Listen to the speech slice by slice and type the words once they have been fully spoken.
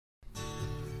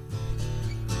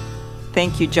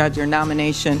Thank you, Judge. Your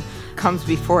nomination comes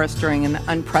before us during an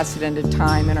unprecedented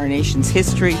time in our nation's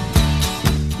history.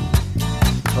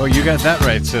 Oh, you got that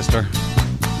right, sister.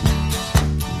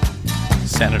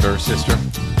 Senator, sister.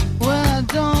 Well, I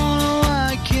don't know why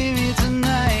I came here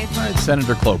tonight. All right,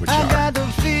 Senator Klobuchar. I got the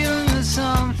feeling that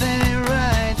something ain't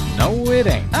right. No, it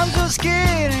ain't. I'm so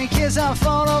scared in case I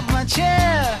fall off my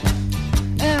chair.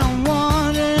 And I'm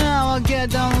wondering how I'll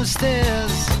get down the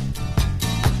stairs.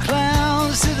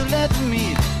 Clowns to the left of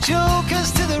me,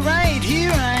 jokers to the right.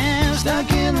 Here I am,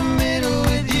 stuck in the middle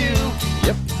with you.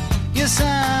 Yep. Yes,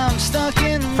 I'm stuck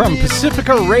in the From middle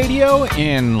Pacifica with you. Radio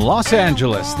in Los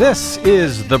Angeles, this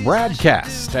is the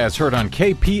BradCast, as heard on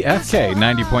KPFK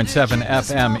 90.7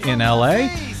 FM in LA,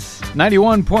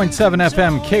 91.7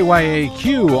 FM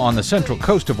KYAQ on the central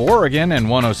coast of Oregon, and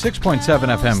 106.7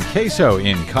 FM KSO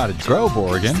in Cottage Grove,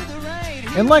 Oregon.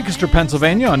 In Lancaster,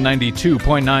 Pennsylvania on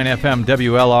 92.9 FM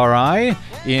WLRI,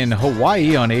 in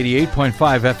Hawaii on 88.5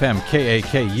 FM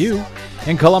KAKU,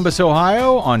 in Columbus,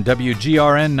 Ohio on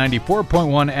WGRN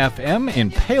 94.1 FM,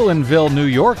 in Palinville, New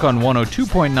York on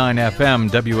 102.9 FM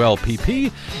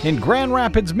WLPP, in Grand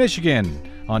Rapids, Michigan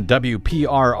on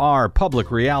WPRR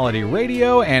Public Reality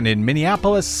Radio, and in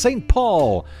Minneapolis, St.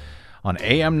 Paul on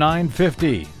AM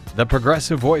 950, the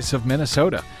progressive voice of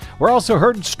Minnesota. We're also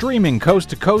heard streaming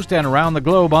coast to coast and around the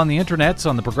globe on the internets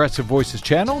on the Progressive Voices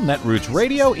channel, Netroots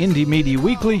Radio, Indie Media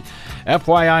Weekly,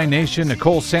 FYI Nation,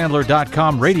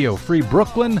 NicoleSandler.com, Radio Free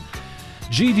Brooklyn,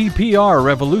 GDPR,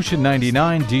 Revolution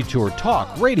 99, Detour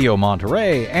Talk, Radio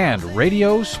Monterey, and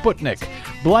Radio Sputnik.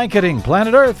 Blanketing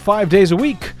planet Earth 5 days a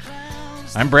week.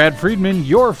 I'm Brad Friedman,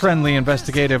 your friendly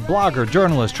investigative blogger,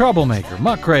 journalist, troublemaker,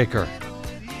 muckraker.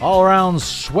 All-around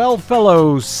swell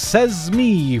fellow, says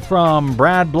me, from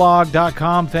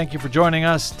bradblog.com. Thank you for joining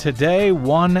us today,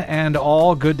 one and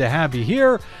all. Good to have you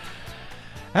here.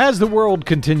 As the world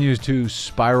continues to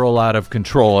spiral out of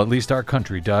control, at least our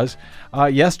country does.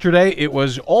 Yesterday, it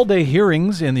was all-day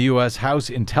hearings in the U.S. House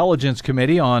Intelligence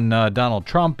Committee on Donald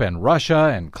Trump and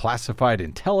Russia and classified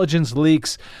intelligence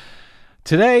leaks.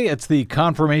 Today, it's the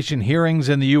confirmation hearings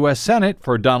in the U.S. Senate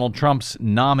for Donald Trump's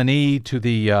nominee to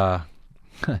the...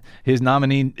 his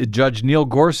nominee, Judge Neil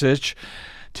Gorsuch,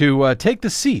 to take the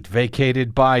seat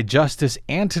vacated by Justice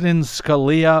Antonin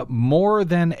Scalia more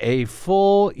than a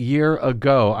full year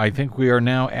ago. I think we are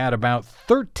now at about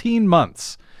 13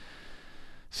 months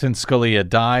since Scalia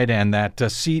died, and that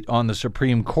seat on the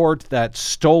Supreme Court, that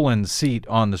stolen seat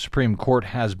on the Supreme Court,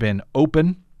 has been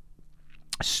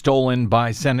stolen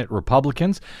by Senate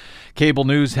Republicans. Cable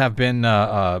news have been,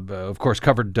 of course,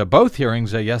 covered both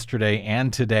hearings yesterday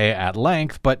and today at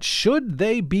length, but should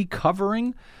they be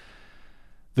covering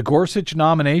the Gorsuch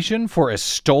nomination for a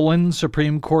stolen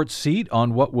Supreme Court seat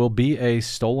on what will be a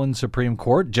stolen Supreme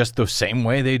Court, just the same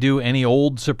way they do any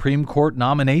old Supreme Court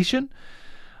nomination?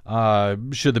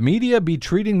 Should the media be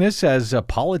treating this as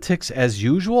politics as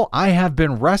usual? I have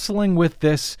been wrestling with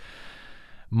this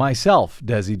myself,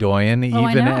 Desi Doyen,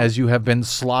 even as you have been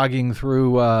slogging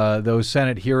through those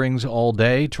Senate hearings all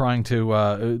day, trying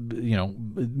to,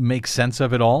 make sense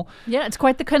of it all. Yeah, it's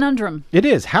quite the conundrum. It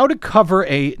is. How to cover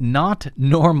a not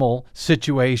normal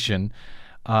situation.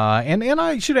 And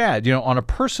I should add, on a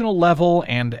personal level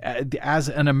and as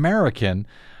an American,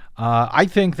 I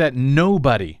think that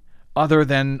nobody other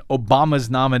than Obama's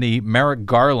nominee, Merrick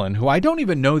Garland, who I don't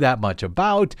even know that much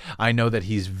about. I know that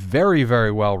he's very,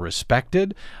 very well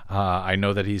respected. I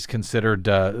know that he's considered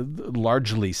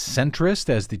largely centrist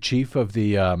as the chief of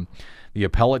the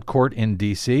appellate court in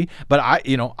D.C. But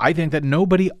I think that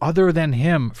nobody other than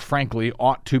him, frankly,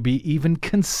 ought to be even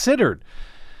considered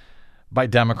by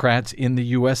Democrats in the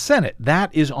U.S. Senate.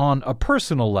 That is on a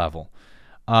personal level.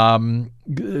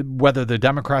 Whether the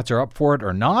Democrats are up for it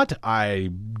or not,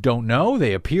 I don't know.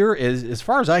 They appear, as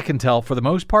far as I can tell, for the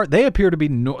most part, they appear to be,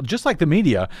 just like the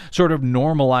media, sort of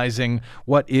normalizing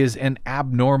what is an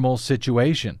abnormal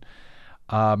situation.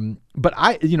 But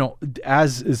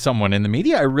as someone in the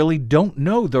media, I really don't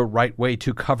know the right way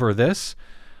to cover this.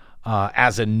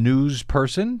 As a news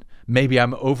person, maybe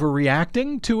I'm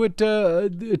overreacting to it,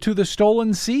 to the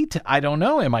stolen seat. I don't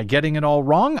know. Am I getting it all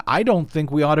wrong? I don't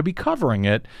think we ought to be covering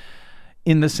it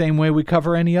in the same way we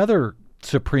cover any other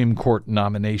Supreme Court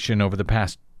nomination over the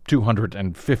past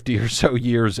 250 or so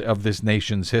years of this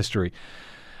nation's history.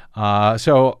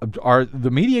 So are the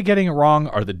media getting it wrong?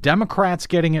 Are the Democrats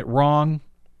getting it wrong?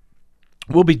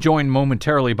 We'll be joined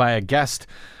momentarily by a guest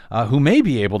who may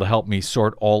be able to help me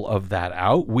sort all of that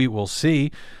out. We will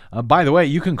see. By the way,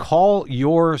 you can call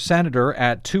your senator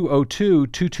at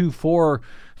 202-224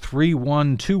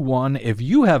 888-224-3121 if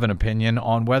you have an opinion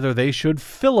on whether they should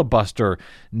filibuster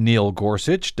Neil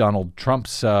Gorsuch, Donald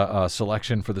Trump's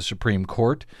selection for the Supreme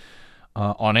Court,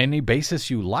 on any basis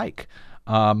you like.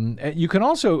 You can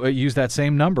also use that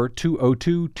same number,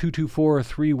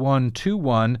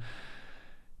 202-224-3121,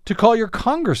 to call your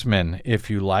congressman if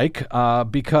you like,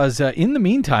 because in the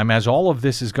meantime, as all of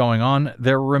this is going on,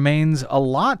 there remains a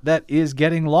lot that is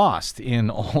getting lost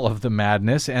in all of the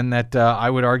madness, and that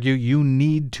I would argue you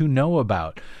need to know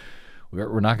about.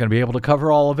 We're not going to be able to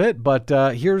cover all of it, but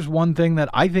here's one thing that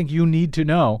I think you need to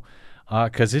know,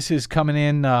 because this is coming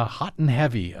in hot and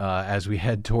heavy as we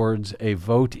head towards a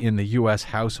vote in the U.S.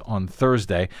 House on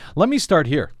Thursday. Let me start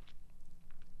here.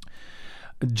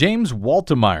 James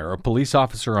Waltemeyer, a police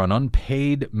officer on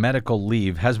unpaid medical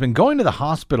leave, has been going to the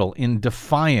hospital in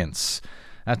Defiance,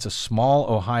 that's a small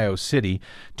Ohio city,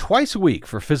 twice a week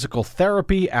for physical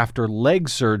therapy after leg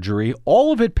surgery,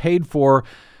 all of it paid for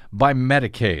by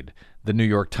Medicaid. The New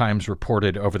York Times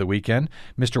reported over the weekend.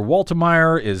 Mr.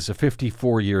 Waltemeyer is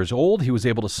 54 years old. He was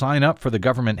able to sign up for the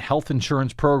government health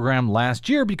insurance program last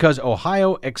year because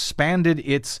Ohio expanded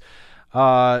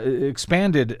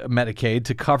Medicaid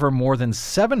to cover more than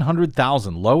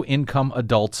 700,000 low-income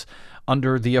adults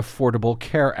under the Affordable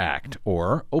Care Act,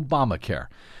 or Obamacare.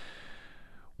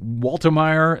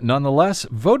 Waltemeyer, nonetheless,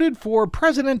 voted for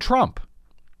President Trump,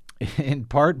 in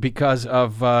part because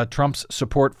of Trump's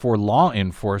support for law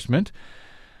enforcement.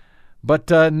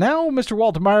 But now Mr.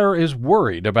 Waltemeyer is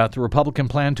worried about the Republican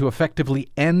plan to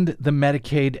effectively end the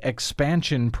Medicaid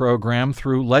expansion program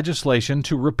through legislation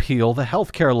to repeal the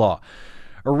health care law.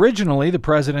 Originally, the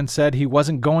president said he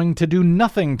wasn't going to do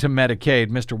nothing to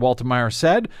Medicaid, Mr. Waltemeyer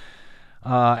said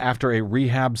after a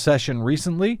rehab session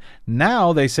recently.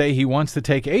 Now they say he wants to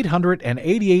take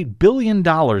 $888 billion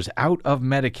out of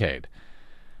Medicaid.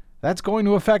 That's going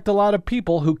to affect a lot of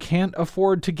people who can't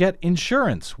afford to get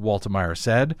insurance, Waltemeyer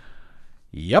said.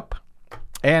 Yep.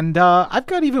 And I've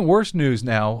got even worse news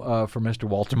now for Mr.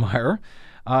 Waltemeyer.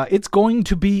 It's going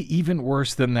to be even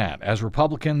worse than that, as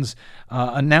Republicans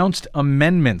announced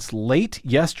amendments late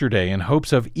yesterday in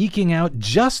hopes of eking out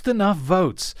just enough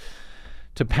votes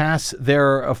to pass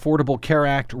their Affordable Care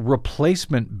Act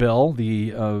replacement bill,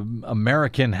 the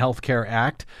American Health Care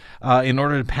Act, in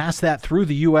order to pass that through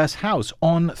the U.S. House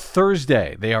on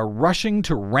Thursday. They are rushing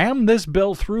to ram this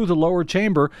bill through the lower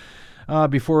chamber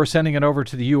before sending it over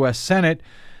to the U.S. Senate,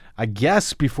 I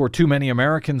guess before too many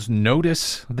Americans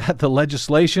notice that the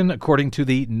legislation, according to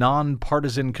the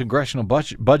nonpartisan Congressional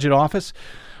Budget Office,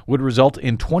 would result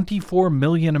in 24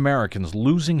 million Americans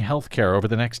losing health care over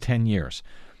the next 10 years.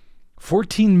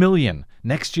 14 million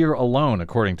next year alone,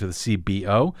 according to the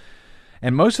CBO.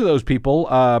 And most of those people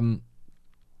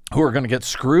who are going to get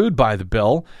screwed by the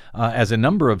bill, as a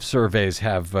number of surveys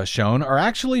have shown, are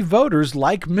actually voters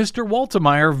like Mr.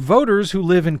 Waltemeyer, voters who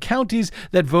live in counties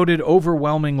that voted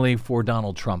overwhelmingly for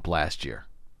Donald Trump last year.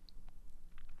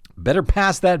 Better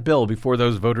pass that bill before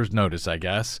those voters notice, I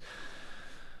guess.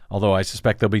 Although I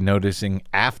suspect they'll be noticing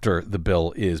after the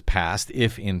bill is passed,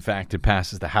 if in fact it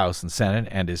passes the House and Senate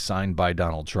and is signed by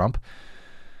Donald Trump.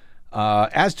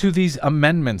 As to these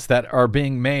amendments that are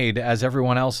being made as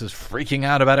everyone else is freaking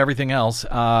out about everything else,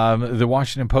 the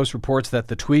Washington Post reports that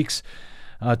the tweaks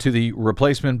to the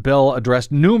replacement bill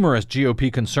addressed numerous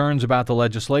GOP concerns about the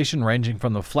legislation, ranging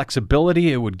from the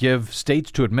flexibility it would give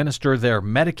states to administer their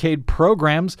Medicaid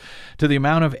programs to the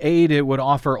amount of aid it would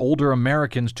offer older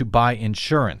Americans to buy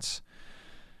insurance.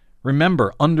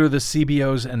 Remember, under the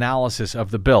CBO's analysis of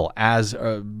the bill, as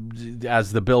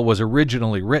the bill was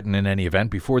originally written, in any event,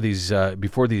 before these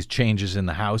changes in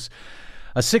the House,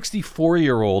 a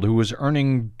 64-year-old who was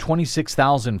earning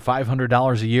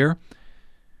 $26,500 a year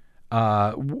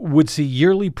would see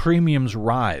yearly premiums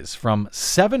rise from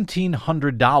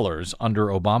 $1,700 under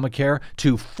Obamacare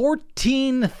to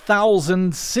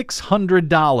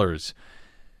 $14,600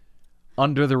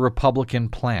 under the Republican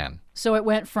plan. So it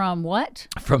went from what?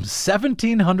 From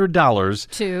 $1,700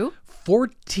 to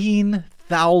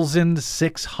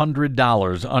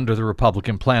 $14,600 under the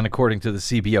Republican plan, according to the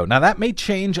CBO. Now, that may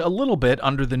change a little bit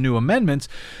under the new amendments,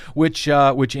 which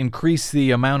increase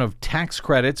the amount of tax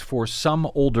credits for some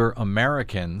older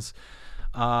Americans.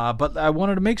 But I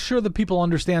wanted to make sure that people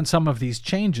understand some of these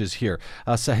changes here.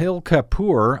 Sahil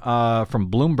Kapoor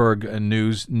from Bloomberg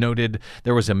News noted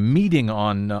there was a meeting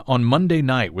on Monday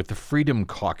night with the Freedom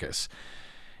Caucus.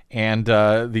 And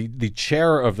the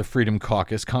chair of the Freedom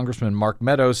Caucus, Congressman Mark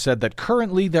Meadows, said that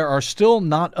currently there are still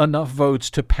not enough votes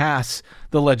to pass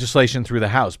the legislation through the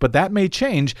House. But that may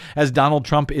change as Donald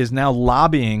Trump is now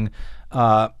lobbying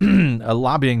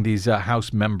these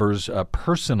House members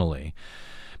personally.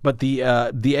 But the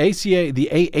AHCA,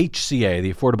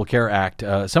 the Affordable Care Act,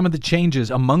 some of the changes,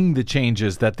 among the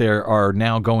changes that they are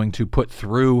now going to put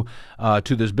through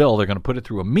to this bill, they're going to put it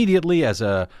through immediately as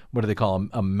a, what do they call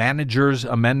a manager's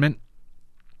amendment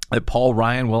that Paul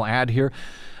Ryan will add here.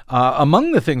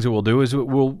 Among the things it will do is it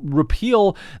will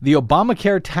repeal the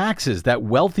Obamacare taxes that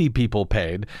wealthy people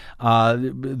paid.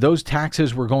 Those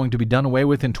taxes were going to be done away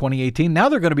with in 2018. Now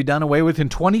they're going to be done away with in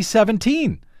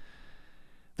 2017.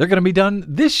 They're going to be done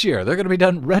this year. They're going to be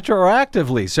done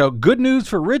retroactively. So good news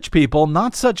for rich people,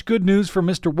 not such good news for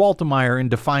Mr. Waltemeyer in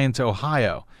Defiance,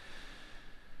 Ohio.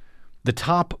 The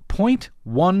top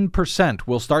 0.1%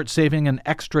 will start saving an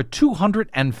extra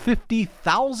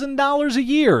 $250,000 a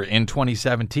year in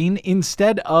 2017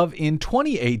 instead of in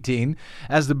 2018,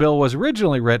 as the bill was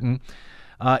originally written,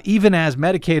 even as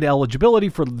Medicaid eligibility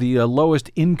for the lowest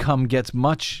income gets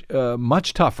much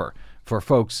tougher for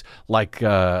folks like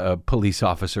police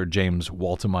officer James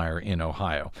Waltemeyer in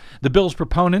Ohio. The bill's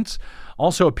proponents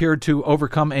also appeared to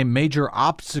overcome a major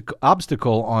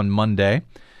obstacle on Monday.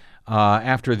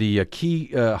 After the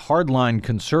key hardline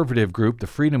conservative group, the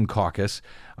Freedom Caucus,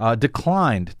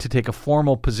 declined to take a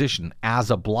formal position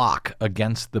as a bloc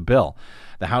against the bill.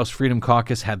 The House Freedom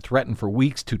Caucus had threatened for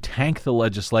weeks to tank the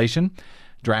legislation,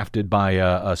 drafted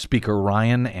by Speaker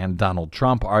Ryan and Donald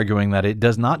Trump, arguing that it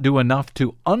does not do enough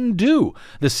to undo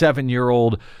the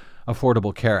 7-year-old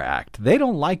Affordable Care Act. They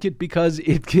don't like it because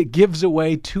it gives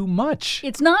away too much.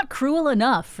 It's not cruel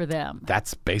enough for them.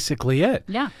 That's basically it.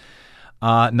 Yeah.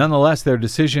 Nonetheless, their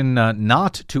decision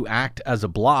not to act as a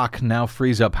bloc now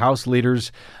frees up House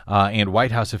leaders and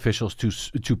White House officials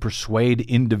to persuade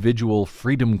individual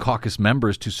Freedom Caucus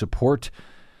members to support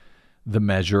the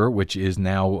measure, which is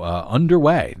now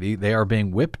underway. They are being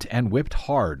whipped and whipped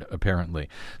hard, apparently.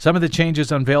 Some of the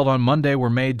changes unveiled on Monday were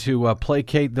made to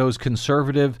placate those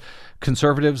conservatives,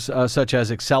 such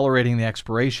as accelerating the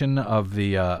expiration of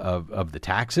the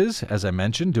taxes, as I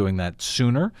mentioned, doing that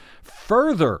sooner,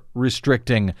 further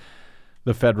restricting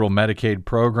the federal Medicaid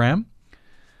program.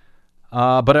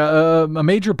 But a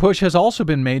major push has also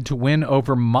been made to win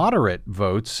over moderate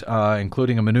votes,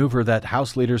 including a maneuver that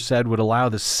House leaders said would allow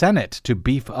the Senate to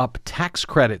beef up tax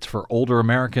credits for older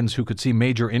Americans who could see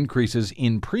major increases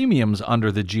in premiums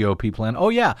under the GOP plan. Oh,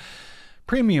 yeah.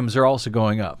 Premiums are also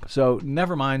going up. So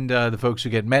never mind the folks who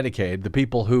get Medicaid, the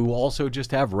people who also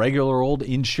just have regular old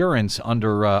insurance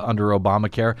under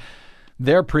Obamacare.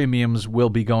 Their premiums will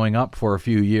be going up for a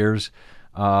few years.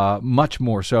 Much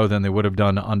more so than they would have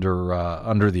done under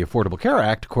the Affordable Care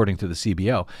Act, according to the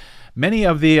CBO. Many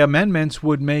of the amendments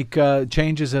would make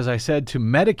changes, as I said, to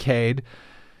Medicaid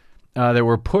that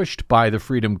were pushed by the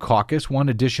Freedom Caucus. One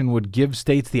addition would give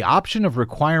states the option of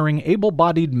requiring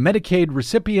able-bodied Medicaid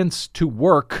recipients to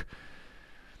work,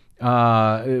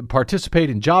 participate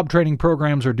in job training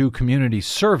programs, or do community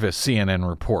service, CNN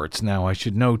reports. Now, I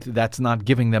should note that's not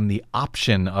giving them the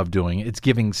option of doing it. It's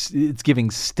giving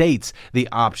states the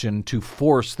option to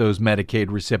force those Medicaid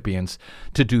recipients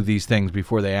to do these things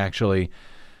before they actually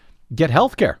get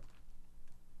health care.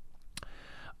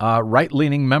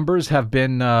 Right-leaning members have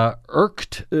been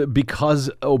irked because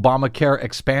Obamacare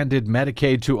expanded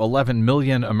Medicaid to 11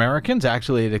 million Americans.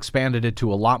 Actually, it expanded it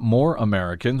to a lot more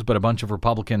Americans, but a bunch of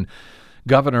Republican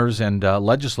governors and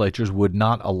legislatures would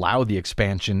not allow the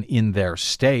expansion in their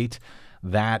state.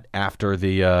 That after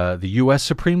the U.S.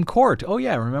 Supreme Court. Oh,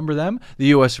 yeah, remember them? The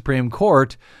U.S. Supreme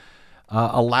Court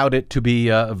allowed it to be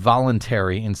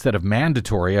voluntary instead of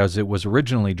mandatory, as it was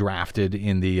originally drafted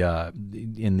in the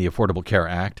Affordable Care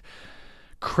Act.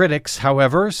 Critics,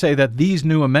 however, say that these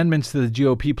new amendments to the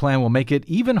GOP plan will make it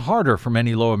even harder for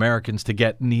many low Americans to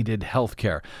get needed health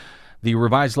care. The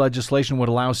revised legislation would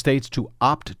allow states to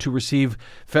opt to receive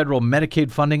federal Medicaid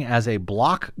funding as a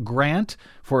block grant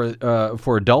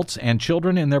for adults and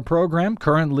children in their program.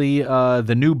 Currently,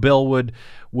 the new bill would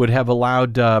have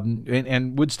allowed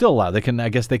and would still allow. They can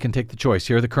take the choice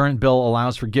here. The current bill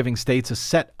allows for giving states a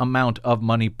set amount of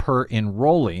money per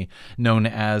enrollee, known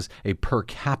as a per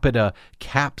capita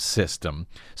cap system.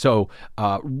 So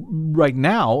right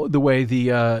now, the way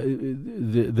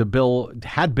the bill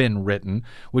had been written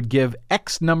would give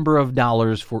X number of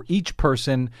dollars for each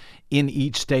person in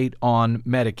each state on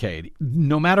Medicaid,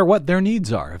 no matter what their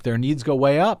needs are. If their needs go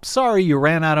way up, sorry, you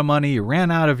ran out of money, you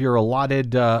ran out of your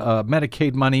allotted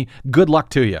Medicaid money, good luck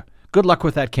to you. Good luck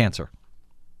with that cancer.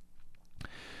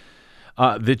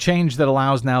 The change that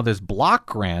allows now this block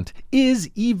grant is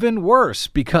even worse,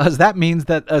 because that means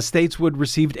that states would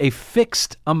receive a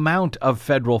fixed amount of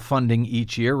federal funding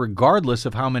each year, regardless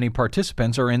of how many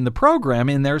participants are in the program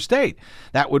in their state.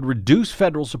 That would reduce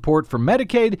federal support for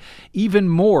Medicaid even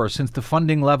more, since the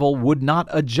funding level would not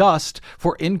adjust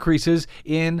for increases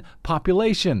in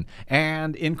population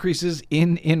and increases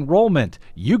in enrollment.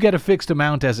 You get a fixed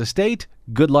amount as a state.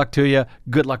 Good luck to you.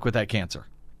 Good luck with that cancer.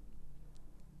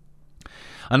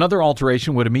 Another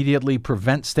alteration would immediately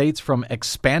prevent states from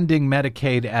expanding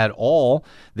Medicaid at all.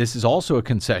 This is also a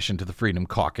concession to the Freedom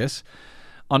Caucus.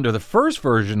 Under the first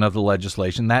version of the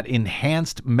legislation, that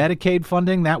enhanced Medicaid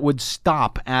funding, that would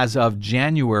stop as of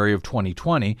January of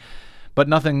 2020. But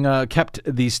nothing kept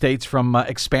these states from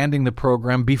expanding the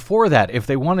program before that if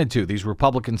they wanted to. These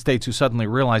Republican states who suddenly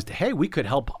realized, hey, we could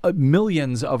help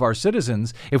millions of our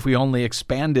citizens if we only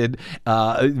expanded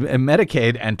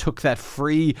Medicaid and took that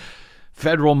free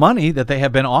federal money that they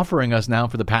have been offering us now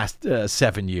for the past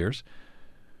 7 years.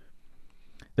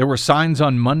 There were signs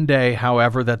on Monday,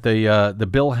 however, that the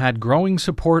bill had growing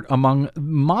support among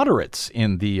moderates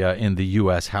in the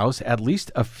U.S. House, at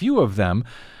least a few of them,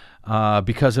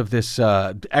 because of this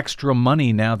extra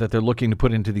money now that they're looking to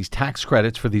put into these tax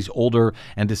credits for these older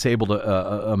and disabled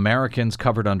Americans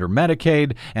covered under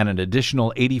Medicaid, and an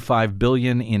additional $85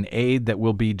 billion in aid that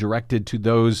will be directed to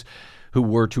those who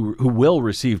will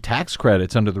receive tax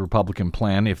credits under the Republican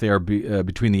plan if they are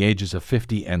between the ages of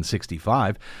 50 and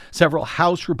 65. Several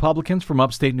House Republicans from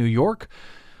upstate New York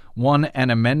won an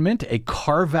amendment, a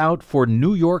carve-out for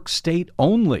New York State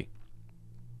only.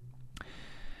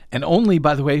 And only,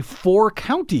 by the way, 4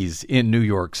 counties in New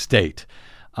York State.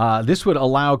 This would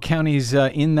allow counties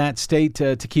in that state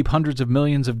to keep hundreds of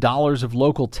millions of dollars of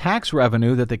local tax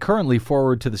revenue that they currently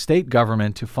forward to the state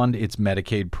government to fund its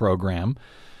Medicaid program.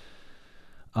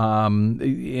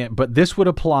 But this would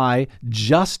apply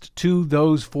just to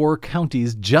those 4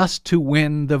 counties, just to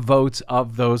win the votes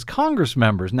of those Congress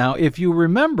members. Now, if you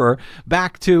remember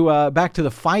back to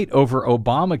the fight over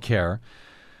Obamacare,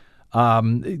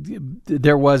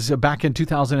 there was back in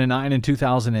 2009 and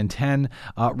 2010,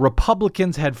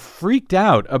 Republicans had freaked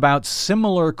out about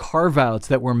similar carve-outs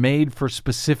that were made for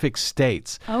specific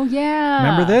states. Oh, yeah.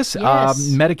 Remember this? Yes.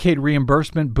 Medicaid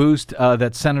reimbursement boost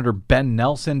that Senator Ben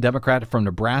Nelson, Democrat from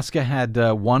Nebraska, had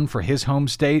won for his home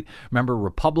state. Remember,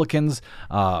 Republicans,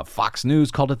 Fox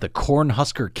News called it the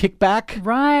Cornhusker kickback.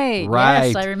 Right.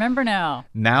 Yes, I remember now.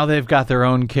 Now they've got their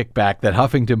own kickback that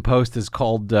Huffington Post has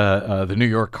called the New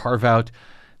York carve-out,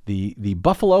 the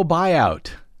Buffalo buyout.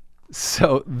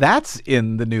 So that's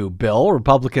in the new bill.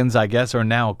 Republicans, I guess, are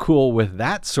now cool with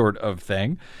that sort of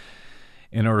thing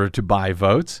in order to buy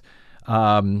votes.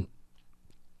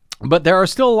 But there are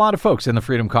still a lot of folks in the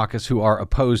Freedom Caucus who are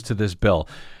opposed to this bill.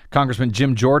 Congressman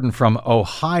Jim Jordan from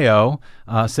Ohio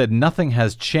said nothing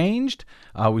has changed.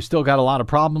 We still got a lot of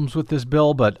problems with this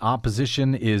bill, but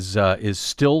opposition is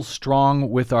still strong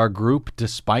with our group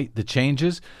despite the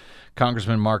changes.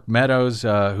 Congressman Mark Meadows,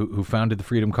 who founded the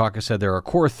Freedom Caucus, said there are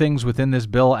core things within this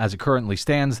bill as it currently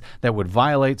stands that would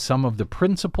violate some of the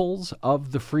principles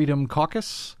of the Freedom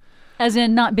Caucus. As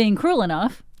in not being cruel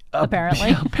enough,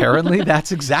 apparently. Apparently,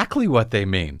 that's exactly what they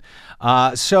mean.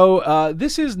 So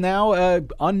this is now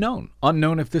unknown.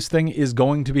 Unknown if this thing is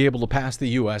going to be able to pass the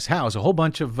U.S. House. A whole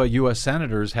bunch of U.S.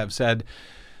 senators have said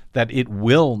that it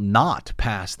will not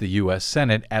pass the U.S.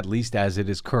 Senate, at least as it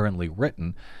is currently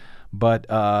written. But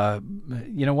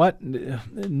you know what?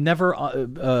 Never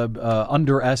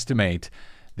underestimate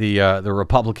the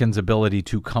Republicans' ability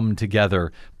to come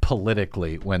together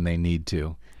politically when they need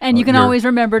to. And you can always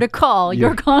remember to call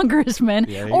your congressman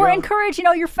or go. encourage,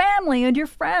 your family and your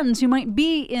friends who might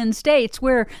be in states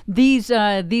where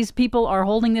these people are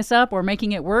holding this up or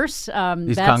making it worse.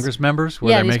 These Congress members,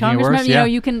 where they're making it worse.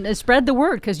 You can spread the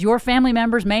word because your family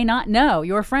members may not know,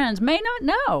 your friends may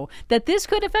not know that this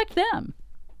could affect them.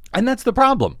 And that's the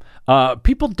problem.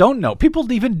 People don't know. People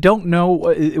even don't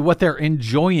know what they're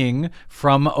enjoying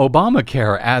from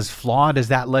Obamacare, as flawed as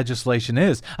that legislation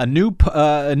is. A new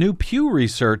Pew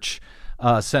Research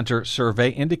Center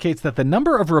survey indicates that the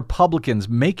number of Republicans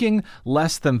making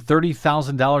less than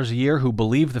 $30,000 a year who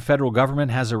believe the federal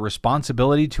government has a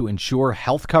responsibility to ensure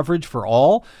health coverage for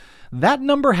all, that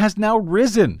number has now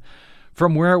risen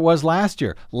from where it was last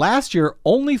year. Last year,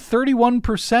 only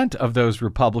 31% of those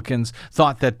Republicans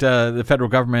thought that the federal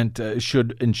government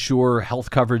should ensure health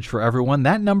coverage for everyone.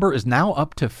 That number is now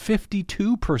up to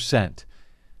 52%.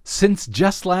 since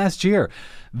just last year.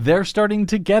 They're starting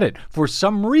to get it. For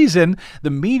some reason, the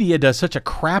media does such a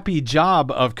crappy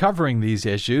job of covering these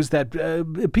issues that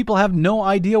people have no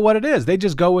idea what it is. They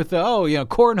just go with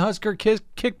Cornhusker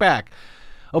kickback.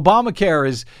 Obamacare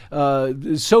is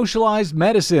socialized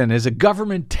medicine, is a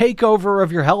government takeover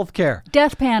of your health care.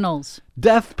 Death panels.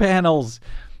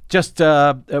 Just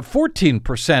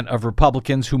 14% of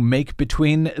Republicans who make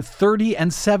between $30,000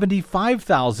 and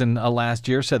 $75,000 last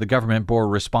year said the government bore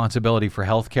responsibility for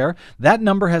health care. That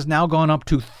number has now gone up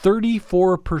to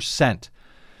 34%.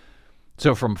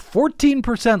 So from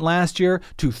 14% last year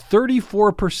to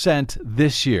 34%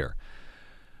 this year.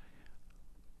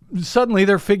 Suddenly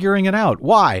they're figuring it out.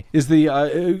 Why?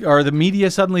 Are the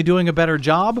media suddenly doing a better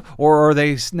job, or are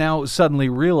they now suddenly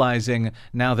realizing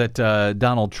now that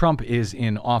Donald Trump is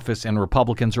in office and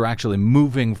Republicans are actually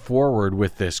moving forward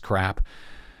with this crap,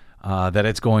 that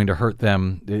it's going to hurt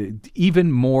them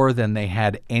even more than they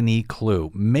had any clue?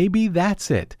 Maybe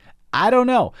that's it. I don't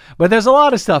know. But there's a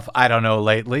lot of stuff I don't know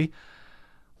lately.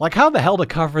 Like how the hell to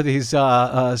cover these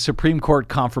Supreme Court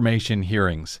confirmation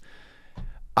hearings.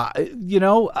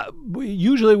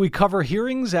 Usually we cover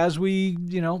hearings as we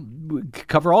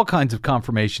cover all kinds of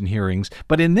confirmation hearings.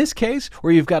 But in this case,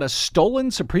 where you've got a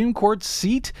stolen Supreme Court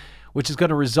seat, which is going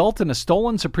to result in a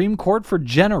stolen Supreme Court for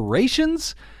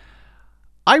generations,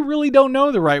 I really don't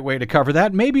know the right way to cover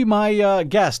that. Maybe my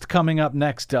guest coming up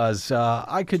next does.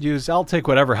 I'll take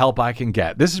whatever help I can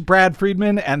get. This is Brad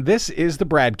Friedman, and this is the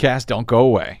BradCast. Don't go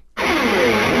away.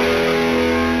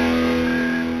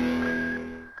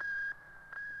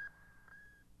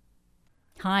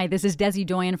 Hi, this is Desi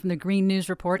Doyen from the Green News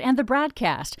Report and the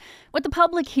BradCast. What the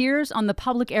public hears on the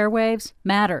public airwaves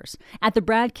matters. At the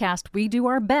BradCast, we do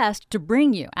our best to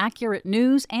bring you accurate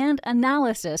news and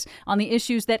analysis on the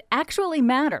issues that actually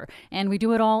matter, and we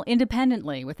do it all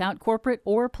independently, without corporate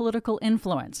or political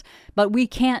influence. But we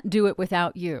can't do it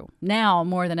without you, now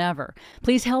more than ever.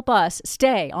 Please help us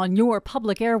stay on your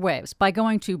public airwaves by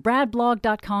going to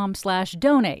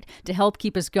bradblog.com/donate to help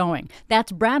keep us going.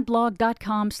 That's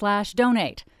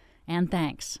bradblog.com/donate. And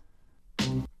thanks.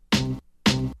 Does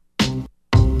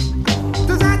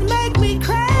that make me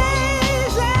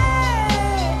crazy?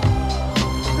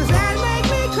 Does that make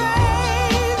me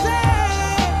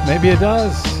crazy? Maybe it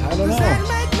does. I don't know. Does that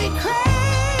make me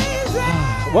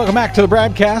crazy? Welcome back to the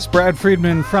BradCast. Brad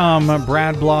Friedman from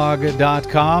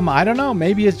bradblog.com. I don't know.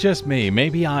 Maybe it's just me.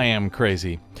 Maybe I am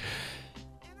crazy.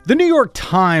 The New York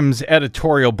Times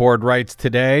editorial board writes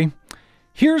today,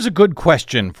 here's a good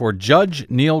question for Judge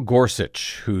Neil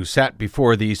Gorsuch, who sat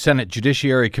before the Senate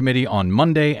Judiciary Committee on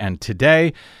Monday and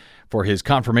today for his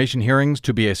confirmation hearings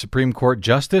to be a Supreme Court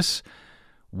justice.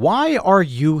 Why are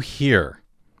you here?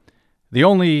 The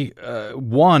only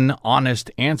one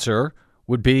honest answer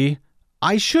would be,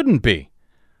 I shouldn't be.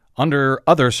 Under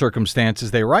other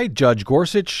circumstances, they write, Judge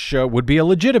Gorsuch would be a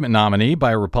legitimate nominee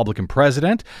by a Republican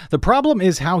president. The problem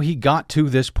is how he got to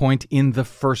this point in the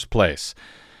first place.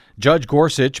 Judge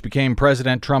Gorsuch became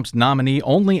President Trump's nominee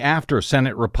only after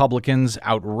Senate Republicans'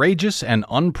 outrageous and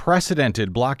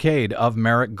unprecedented blockade of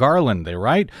Merrick Garland, they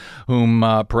write, whom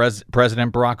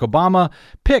President Barack Obama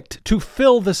picked to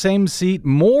fill the same seat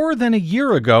more than a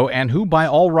year ago and who, by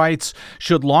all rights,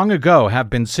 should long ago have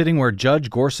been sitting where Judge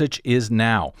Gorsuch is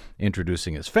now,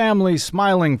 introducing his family,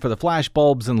 smiling for the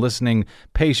flashbulbs, and listening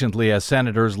patiently as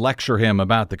senators lecture him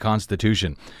about the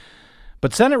Constitution.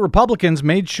 But Senate Republicans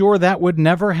made sure that would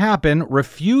never happen,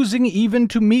 refusing even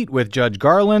to meet with Judge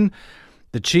Garland,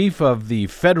 the chief of the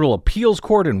Federal Appeals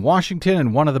Court in Washington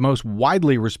and one of the most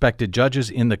widely respected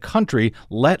judges in the country,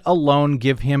 let alone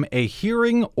give him a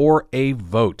hearing or a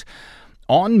vote.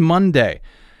 On Monday,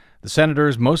 the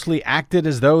senators mostly acted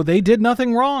as though they did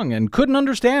nothing wrong and couldn't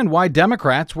understand why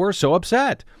Democrats were so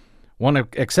upset. One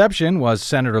exception was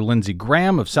Senator Lindsey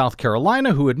Graham of South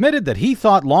Carolina, who admitted that he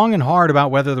thought long and hard about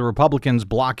whether the Republicans'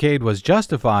 blockade was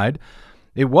justified.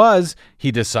 It was,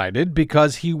 he decided,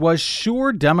 because he was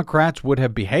sure Democrats would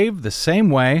have behaved the same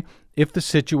way if the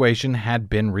situation had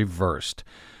been reversed.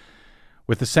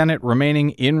 With the Senate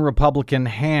remaining in Republican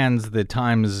hands, the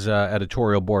Times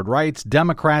editorial board writes,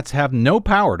 Democrats have no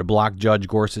power to block Judge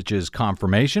Gorsuch's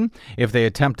confirmation. If they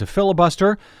attempt to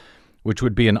filibuster, which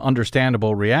would be an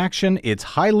understandable reaction, it's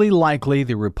highly likely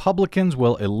the Republicans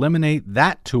will eliminate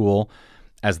that tool,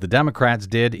 as the Democrats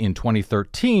did in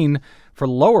 2013 for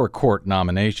lower court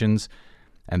nominations,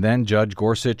 and then Judge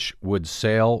Gorsuch would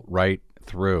sail right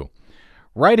through.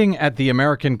 Writing at the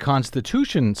American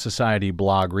Constitution Society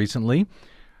blog recently,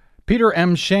 Peter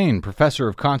M. Shane, professor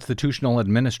of constitutional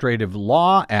administrative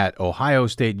law at Ohio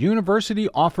State University,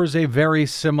 offers a very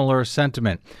similar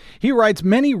sentiment. He writes,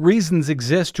 many reasons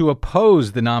exist to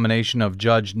oppose the nomination of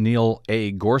Judge Neil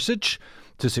A. Gorsuch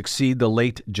to succeed the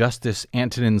late Justice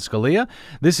Antonin Scalia.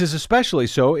 This is especially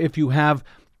so if you have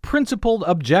principled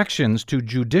objections to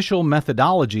judicial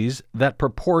methodologies that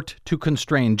purport to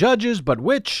constrain judges, but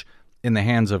which, in the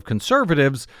hands of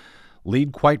conservatives,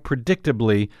 lead quite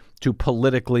predictably to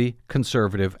politically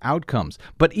conservative outcomes.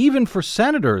 But even for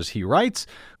senators, he writes,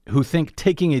 who think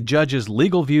taking a judge's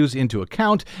legal views into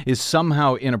account is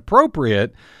somehow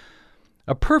inappropriate,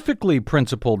 a perfectly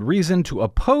principled reason to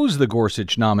oppose the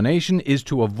Gorsuch nomination is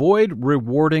to avoid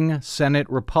rewarding Senate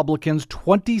Republicans'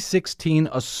 2016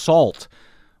 assault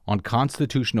on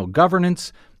constitutional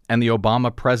governance and the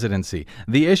Obama presidency.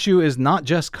 The issue is not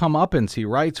just comeuppance, he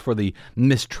writes, for the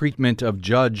mistreatment of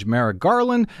Judge Merrick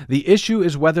Garland. The issue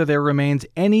is whether there remains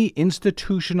any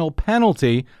institutional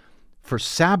penalty for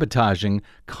sabotaging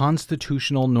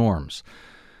constitutional norms.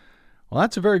 Well,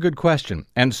 that's a very good question.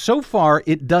 And so far,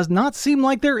 it does not seem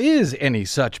like there is any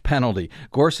such penalty.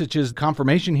 Gorsuch's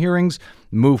confirmation hearings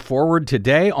move forward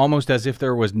today, almost as if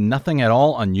there was nothing at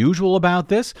all unusual about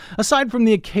this, aside from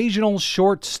the occasional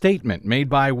short statement made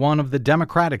by one of the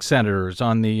Democratic senators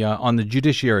on the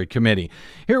Judiciary Committee.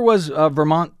 Here was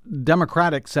Vermont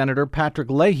Democratic Senator Patrick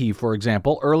Leahy, for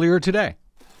example, earlier today.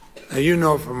 Now, you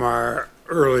know from our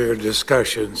earlier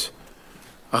discussions,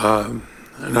 and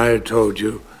I had told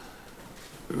you,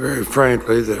 very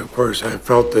frankly, that, of course, I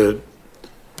felt that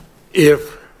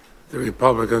if the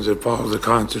Republicans had followed the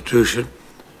Constitution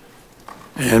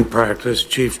and practiced,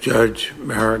 Chief Judge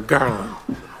Merrick Garland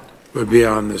would be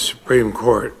on the Supreme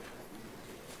Court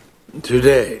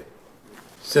today.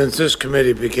 Since this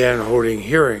committee began holding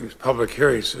hearings, public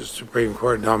hearings of Supreme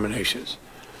Court nominations,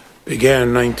 began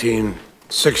in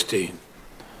 1916.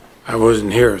 I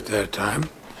wasn't here at that time,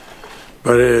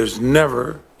 but it has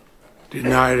never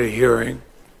denied a hearing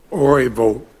or a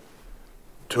vote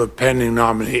to a pending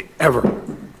nominee ever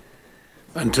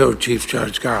until Chief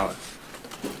Judge Garland.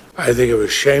 I think it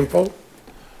was shameful.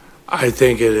 I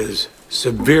think it has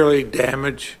severely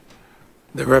damaged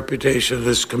the reputation of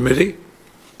this committee.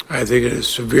 I think it has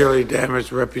severely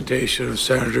damaged the reputation of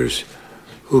senators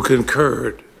who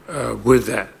concurred with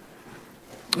that.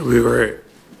 We were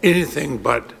anything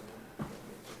but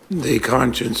the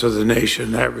conscience of the nation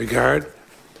in that regard,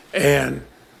 and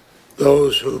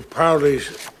those who proudly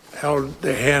held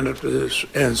their hand up to this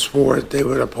and swore that they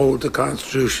would uphold the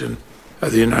Constitution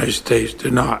of the United States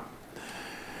did not.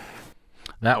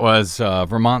 That was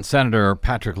Vermont Senator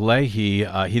Patrick Leahy.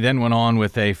 He then went on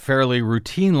with a fairly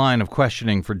routine line of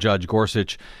questioning for Judge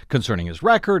Gorsuch concerning his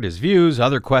record, his views,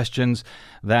 other questions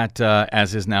that,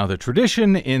 as is now the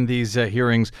tradition in these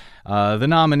hearings, the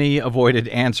nominee avoided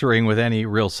answering with any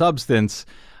real substance,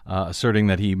 asserting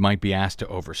that he might be asked to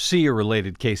oversee a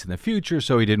related case in the future,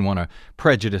 so he didn't want to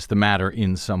prejudice the matter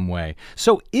in some way.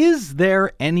 So is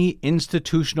there any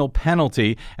institutional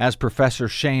penalty, as Professor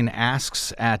Shane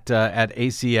asks at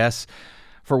ACS,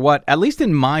 for what, at least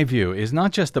in my view, is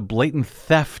not just the blatant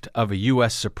theft of a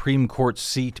U.S. Supreme Court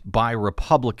seat by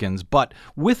Republicans, but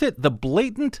with it the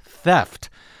blatant theft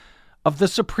of the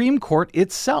Supreme Court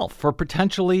itself for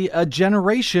potentially a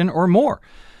generation or more?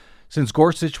 Since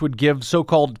Gorsuch would give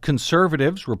so-called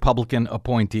conservatives, Republican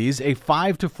appointees, a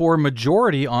 5-4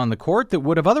 majority on the court that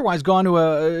would have otherwise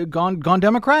gone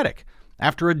Democratic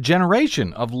after a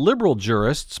generation of liberal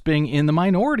jurists being in the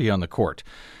minority on the court.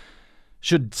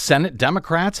 Should Senate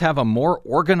Democrats have a more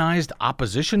organized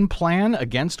opposition plan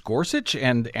against Gorsuch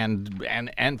and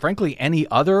frankly any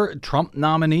other Trump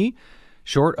nominee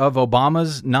short of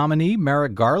Obama's nominee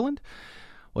Merrick Garland?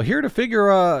 Well, here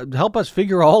to help us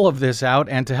figure all of this out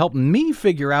and to help me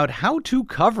figure out how to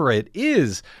cover it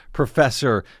is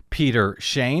Professor Peter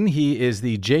Shane. He is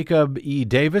the Jacob E.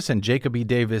 Davis and Jacob E.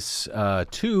 Davis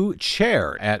II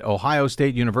Chair at Ohio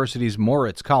State University's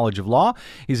Moritz College of Law.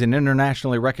 He's an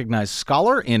internationally recognized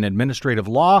scholar in administrative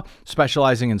law,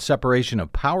 specializing in separation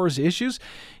of powers issues.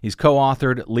 He's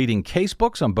co-authored leading case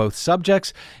books on both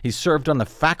subjects. He's served on the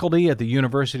faculty at the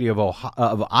University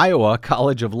of Iowa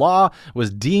College of Law,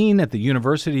 was dean at the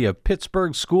University of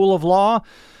Pittsburgh School of Law.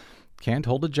 Can't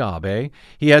hold a job, eh?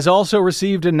 He has also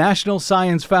received a National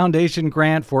Science Foundation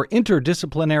grant for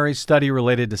interdisciplinary study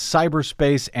related to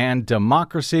cyberspace and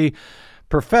democracy.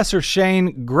 Professor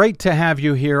Shane, great to have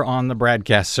you here on the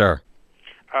BradCast, sir.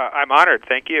 I'm honored.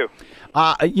 Thank you.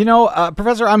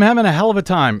 Professor, I'm having a hell of a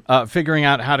time figuring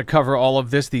out how to cover all of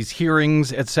this, these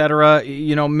hearings, etc.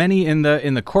 Many in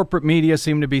the corporate media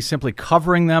seem to be simply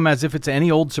covering them as if it's any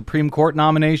old Supreme Court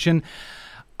nomination.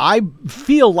 I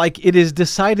feel like it is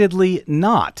decidedly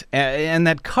not, and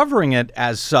that covering it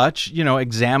as such,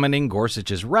 examining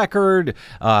Gorsuch's record,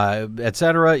 et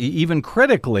cetera, even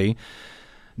critically,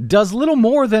 does little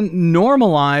more than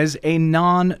normalize a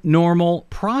non-normal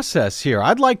process here.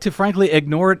 I'd like to, frankly,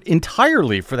 ignore it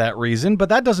entirely for that reason, but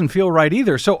that doesn't feel right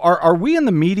either. So are we in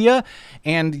the media,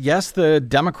 and yes, the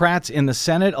Democrats in the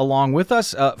Senate along with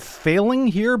us, failing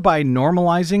here by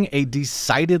normalizing a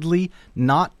decidedly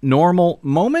not normal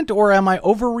moment, or am I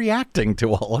overreacting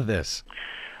to all of this?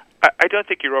 I don't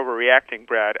think you're overreacting,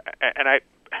 Brad,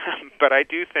 but I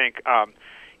do think,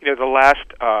 the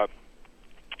last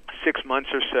 6 months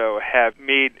or so have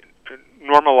made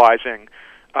normalizing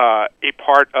a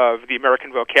part of the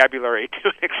American vocabulary to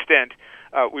an extent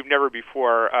we've never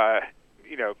before,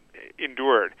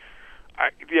 endured.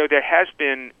 There has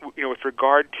been, with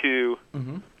regard to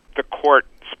the court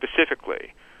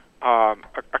specifically, a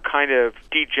kind of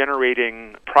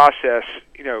degenerating process,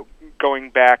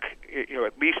 going back,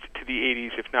 at least to the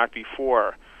 80s, if not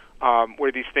before,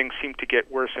 where these things seem to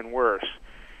get worse and worse.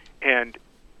 And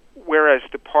whereas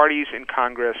the parties in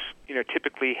Congress,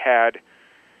 typically had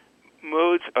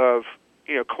modes of,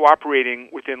 cooperating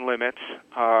within limits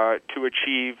to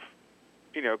achieve,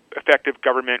 effective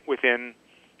government within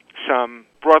some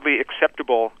broadly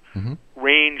acceptable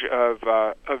range of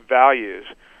values,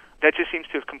 that just seems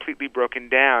to have completely broken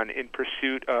down in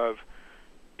pursuit of,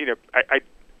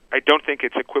 I don't think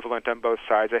it's equivalent on both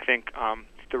sides. I think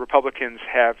the Republicans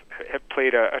have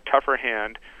played a tougher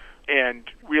hand and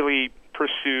really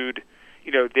pursued,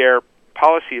 their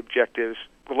policy objectives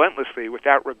relentlessly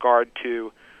without regard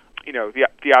to,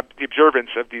 the observance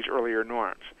of these earlier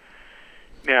norms.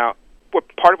 Now,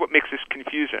 part of what makes this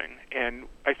confusing, and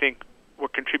I think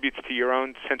what contributes to your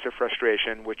own sense of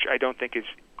frustration, which I don't think is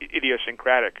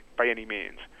idiosyncratic by any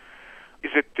means,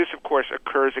 is that this, of course,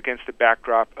 occurs against the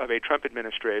backdrop of a Trump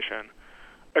administration,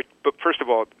 but first of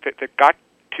all, that got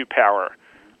to power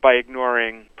by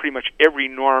ignoring pretty much every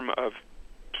norm of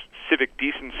civic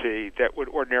decency that would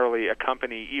ordinarily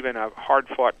accompany even a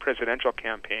hard-fought presidential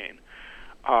campaign,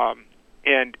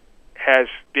 and has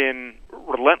been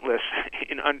relentless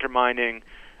in undermining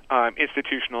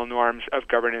institutional norms of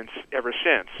governance ever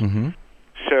since.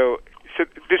 So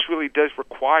this really does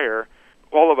require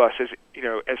all of us, as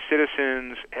as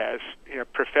citizens, as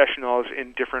professionals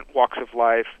in different walks of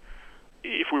life.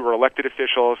 If we were elected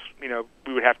officials,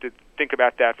 we would have to think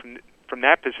about that from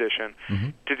that position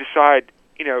to decide,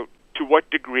 to what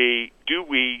degree do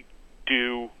we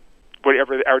do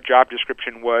whatever our job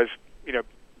description was,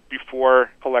 before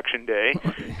Election Day,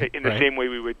 in the same way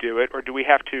we would do it, or do we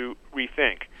have to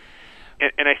rethink?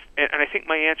 And I think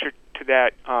my answer to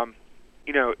that,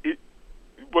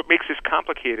 what makes this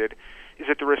complicated is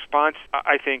that the response,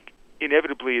 I think,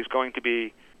 inevitably is going to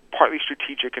be partly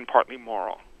strategic and partly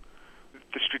moral.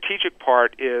 The strategic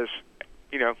part is,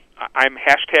 I'm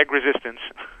 #resistance,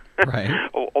 right,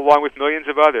 along with millions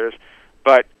of others,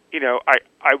 but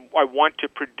I want to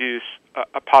produce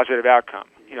a positive outcome.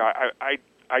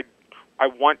 I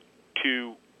want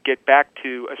to get back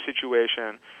to a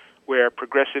situation where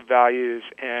progressive values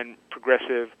and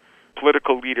progressive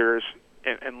political leaders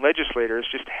and legislators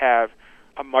just have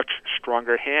a much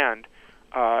stronger hand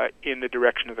in the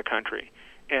direction of the country,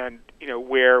 and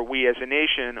where we as a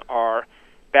nation are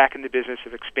back in the business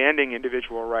of expanding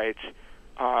individual rights,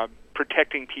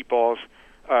 protecting people's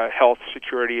health,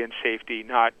 security, and safety,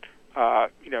 not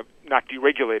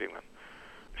deregulating them.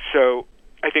 So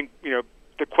I think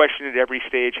the question at every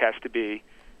stage has to be,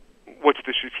 what's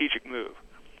the strategic move?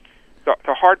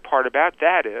 The hard part about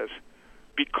that is,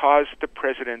 because the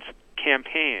president's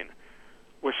campaign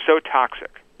was so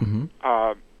toxic,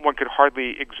 one could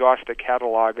hardly exhaust a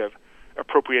catalog of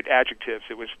appropriate adjectives.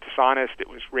 It was dishonest, it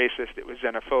was racist, it was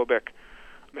xenophobic,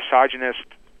 misogynist,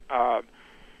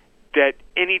 that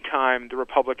any time the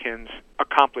Republicans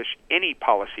accomplish any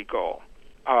policy goal,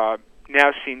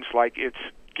 now seems like it's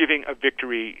giving a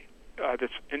victory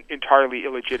that's entirely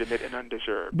illegitimate and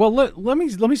undeserved. Well, let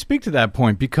me speak to that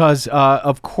point, because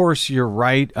of course you're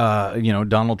right.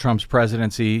 Donald Trump's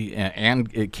presidency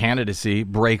and candidacy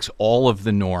breaks all of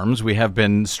the norms. We have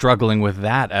been struggling with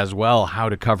that as well, how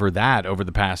to cover that over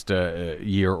the past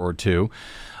year or two.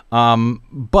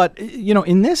 But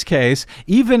in this case,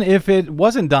 even if it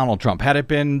wasn't Donald Trump, had it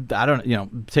been,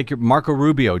 take your Marco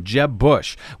Rubio, Jeb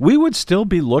Bush, we would still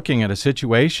be looking at a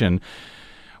situation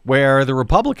where the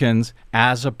Republicans,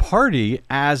 as a party,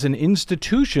 as an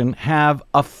institution, have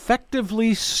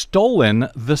effectively stolen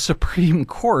the Supreme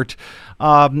Court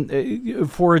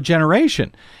for a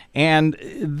generation. And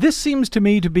this seems to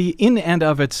me to be in and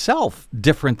of itself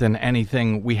different than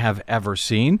anything we have ever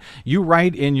seen. You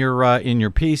write in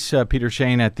your piece, Peter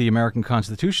Shane, at the American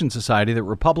Constitution Society, that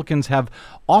Republicans have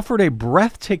offered a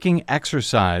breathtaking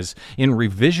exercise in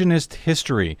revisionist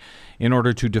history in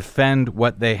order to defend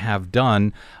what they have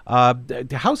done.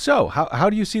 How so? How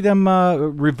do you see them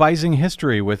revising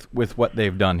history with what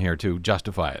they've done here to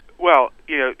justify it? Well,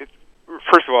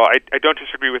 first of all, I don't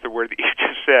disagree with the word that you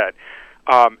just said.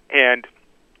 And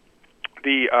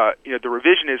the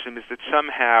revisionism is that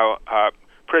somehow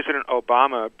President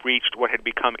Obama breached what had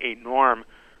become a norm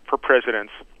for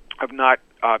presidents of not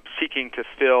seeking to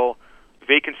fill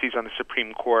vacancies on the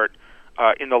Supreme Court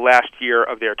in the last year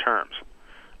of their terms.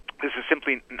 This is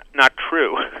simply not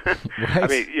true. Right. I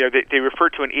mean, they refer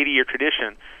to an 80-year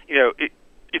tradition.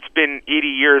 It's been 80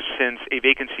 years since a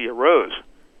vacancy arose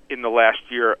in the last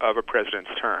year of a president's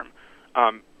term.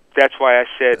 That's why I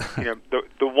said,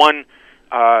 the one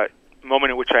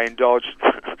moment in which I indulged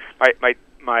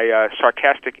my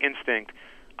sarcastic instinct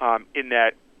in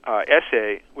that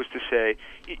essay was to say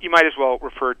you might as well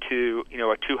refer to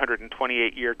a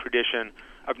 228-year tradition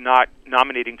of not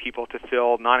nominating people to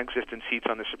fill non-existent seats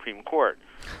on the Supreme Court.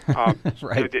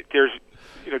 Right. There's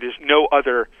no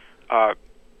other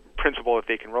principle that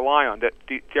they can rely on.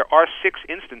 There are 6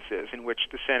 instances in which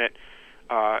the Senate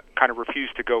kind of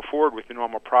refused to go forward with the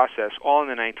normal process, all in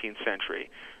the 19th century.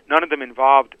 None of them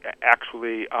involved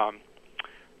actually,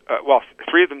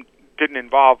 3 of them didn't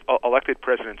involve elected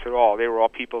presidents at all. They were all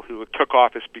people who took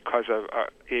office because of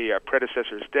a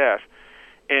predecessor's death.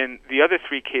 And the other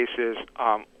 3 cases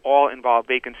all involved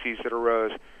vacancies that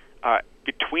arose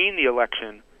between the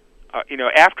election,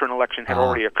 after an election had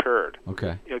already occurred.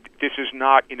 Okay. This is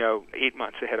not, 8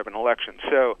 months ahead of an election.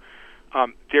 So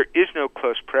there is no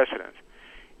close precedent.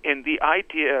 And the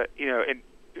idea, and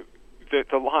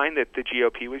the line that the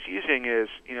GOP was using is,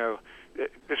 this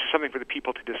is something for the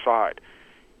people to decide.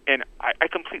 And I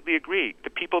completely agree. The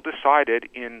people decided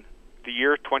in the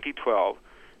year 2012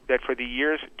 that for the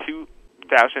years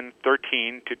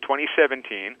 2013 to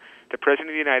 2017, the President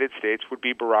of the United States would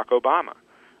be Barack Obama.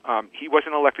 He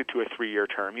wasn't elected to a 3-year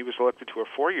term. He was elected to a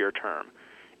 4-year term.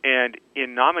 And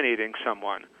in nominating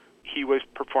someone, he was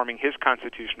performing his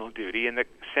constitutional duty, and the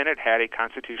Senate had a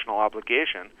constitutional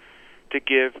obligation to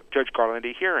give Judge Garland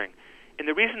a hearing. And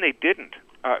the reason they didn't,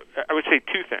 I would say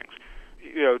 2 things.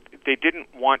 They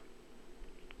didn't want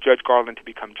Judge Garland to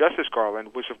become Justice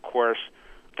Garland was, of course,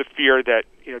 the fear that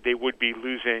they would be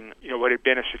losing what had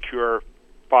been a secure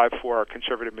 5-4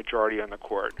 conservative majority on the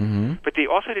court. Mm-hmm. But they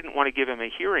also didn't want to give him a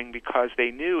hearing because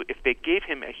they knew if they gave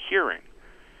him a hearing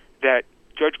that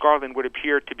Judge Garland would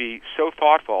appear to be so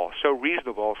thoughtful, so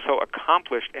reasonable, so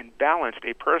accomplished and balanced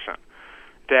a person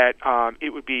that it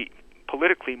would be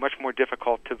politically much more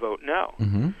difficult to vote no.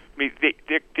 Mm-hmm. I mean,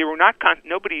 they were not.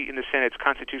 Nobody in the Senate is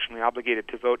constitutionally obligated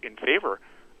to vote in favor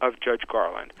of Judge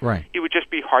Garland. Right. It would just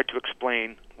be hard to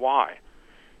explain why.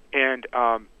 And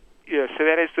so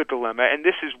that is the dilemma. And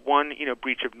this is one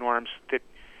breach of norms that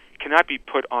cannot be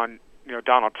put on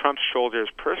Donald Trump's shoulders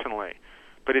personally,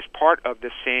 but is part of the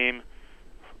same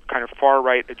kind of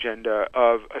far-right agenda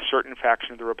of a certain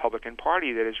faction of the Republican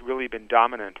Party that has really been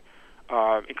dominant,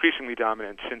 increasingly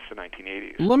dominant since the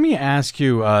 1980s. Let me ask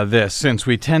you this, since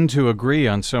we tend to agree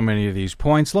on so many of these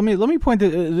points. Let me point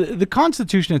that the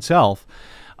Constitution itself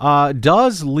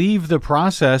does leave the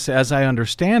process, as I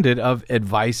understand it, of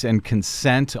advice and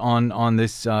consent on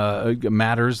this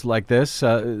matters like this,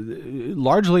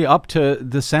 largely up to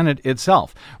the Senate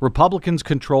itself. Republicans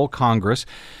control Congress.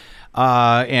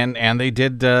 And they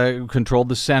did control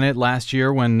the Senate last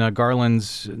year when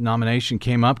Garland's nomination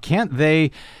came up. Can't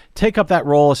they take up that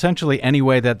role essentially any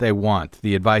way that they want,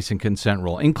 the advice and consent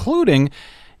role, including,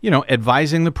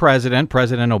 advising the President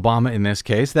Obama in this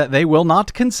case, that they will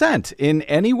not consent in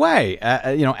any way,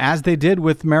 as they did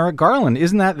with Merrick Garland?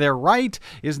 Isn't that their right?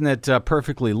 Isn't it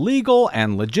perfectly legal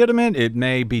and legitimate? It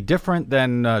may be different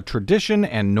than tradition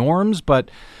and norms,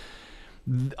 but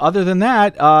other than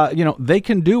that, they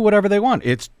can do whatever they want.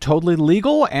 It's totally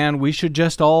legal, and we should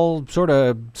just all sort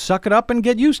of suck it up and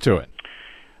get used to it.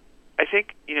 I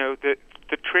think,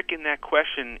 the trick in that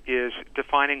question is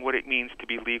defining what it means to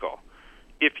be legal.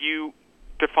 If you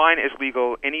define as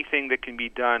legal anything that can be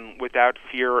done without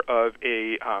fear of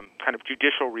a kind of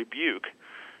judicial rebuke,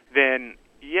 then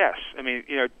yes. I mean,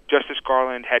 Justice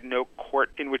Garland had no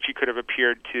court in which he could have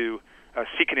appeared to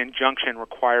seek an injunction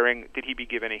requiring that he be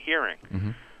given a hearing.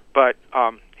 Mm-hmm. But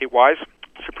it was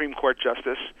Supreme Court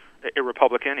Justice, a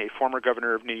Republican, a former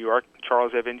governor of New York,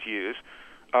 Charles Evans Hughes,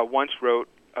 once wrote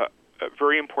a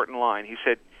very important line. He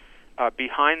said,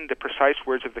 behind the precise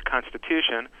words of the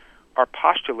Constitution are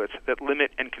postulates that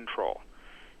limit and control.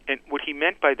 And what he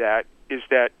meant by that is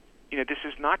that, this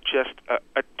is not just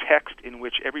a text in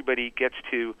which everybody gets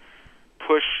to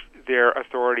push their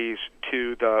authorities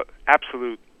to the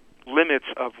absolute limits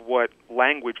of what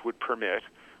language would permit.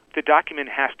 The document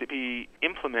has to be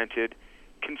implemented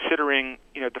considering,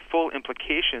 the full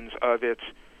implications of its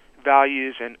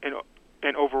values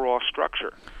and overall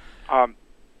structure.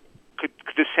 Could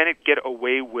the Senate get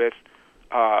away with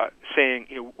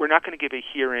saying, we're not going to give a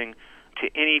hearing to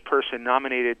any person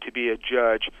nominated to be a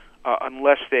judge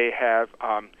unless they have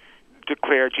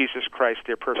declared Jesus Christ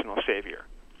their personal Savior?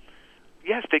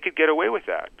 Yes, they could get away with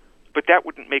that, but that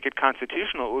wouldn't make it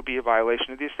constitutional. It would be a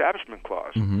violation of the Establishment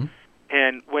Clause. Mm-hmm.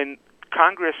 And when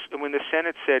the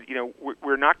Senate said,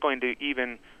 we're not going to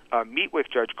even meet with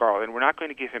Judge Garland, we're not going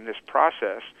to give him this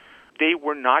process, they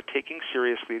were not taking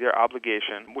seriously their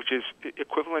obligation, which is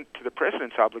equivalent to the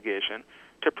president's obligation,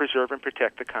 to preserve and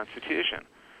protect the Constitution.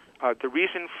 The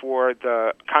reason for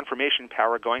the confirmation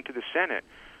power going to the Senate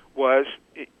was,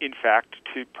 in fact,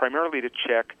 primarily to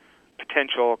check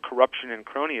potential corruption and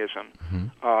cronyism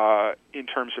in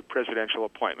terms of presidential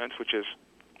appointments, which is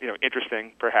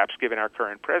interesting, perhaps, given our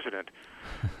current president.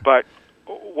 But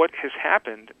what has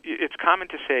happened, it's common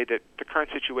to say that the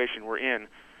current situation we're in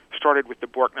started with the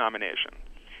Bork nomination.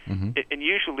 Mm-hmm. And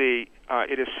usually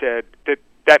it is said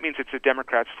that means it's the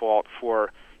Democrats' fault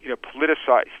for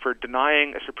for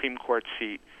denying a Supreme Court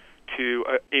seat to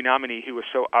a nominee who was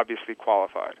so obviously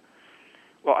qualified.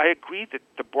 Well, I agree that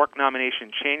the Bork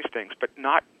nomination changed things, but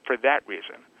not for that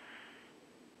reason.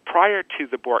 Prior to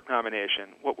the Bork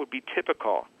nomination, what would be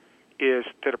typical is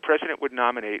that a president would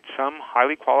nominate some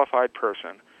highly qualified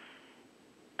person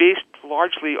based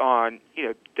largely on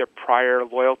their prior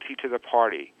loyalty to the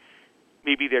party,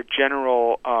 maybe their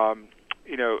general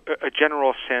a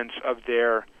general sense of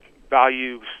their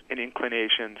values and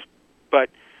inclinations, but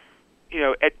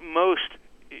at most,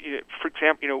 for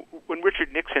example, when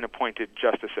Richard Nixon appointed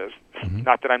justices,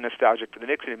 not that I'm nostalgic for the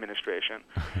Nixon administration,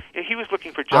 he was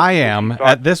looking for justices. I am.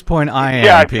 At this point, I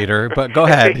am, Peter, but go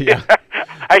ahead. Yeah.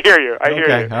 I hear you. I hear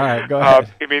you. All right, go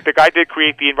ahead. The guy did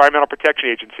create the Environmental Protection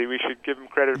Agency. We should give him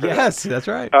credit for that. Yes, that's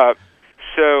right.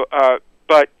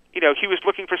 But he was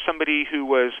looking for somebody who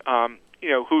was,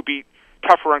 who would be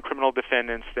tougher on criminal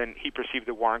defendants than he perceived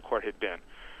the Warren Court had been.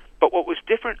 But what was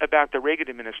different about the Reagan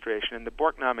administration and the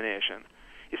Bork nomination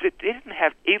is that they didn't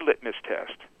have a litmus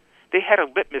test. They had a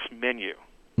litmus menu.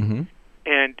 Mm-hmm.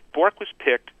 And Bork was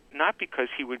picked not because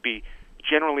he would be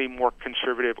generally more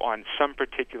conservative on some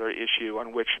particular issue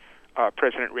on which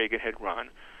President Reagan had run,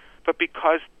 but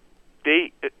because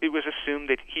it was assumed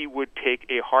that he would take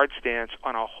a hard stance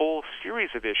on a whole series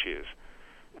of issues,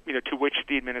 to which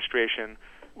the administration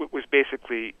was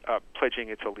basically pledging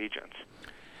its allegiance.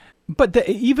 But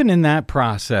even in that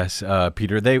process,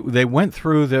 Peter, they went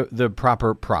through the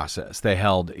proper process. They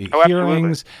held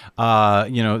hearings.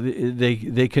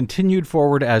 They continued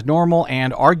forward as normal,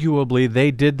 and arguably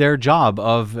they did their job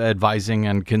of advising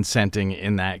and consenting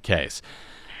in that case.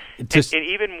 And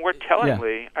even more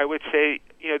tellingly, I would say,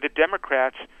 the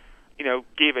Democrats,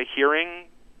 gave a hearing,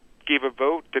 gave a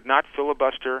vote, did not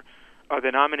filibuster the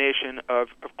nomination of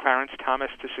Clarence Thomas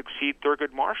to succeed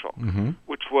Thurgood Marshall,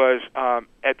 which was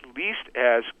at least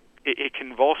as a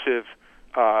convulsive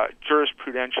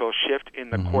jurisprudential shift in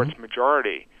the court's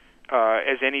majority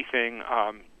as anything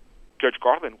Judge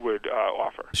Garland would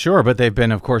offer. Sure, but they've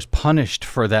been, of course, punished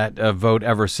for that vote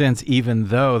ever since, even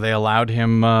though they allowed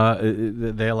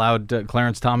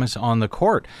Clarence Thomas on the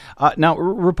court. Now,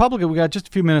 we got just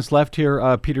a few minutes left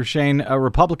here, Peter Shane.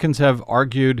 Republicans have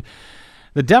argued.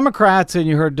 The Democrats, and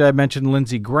you heard I mention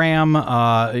Lindsey Graham,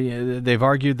 they've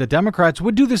argued that Democrats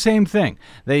would do the same thing.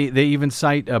 They even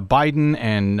cite Biden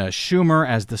and Schumer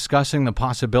as discussing the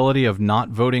possibility of not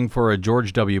voting for a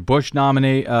George W. Bush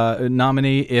nominee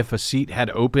if a seat had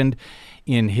opened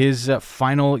in his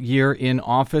final year in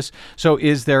office. So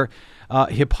is there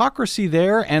hypocrisy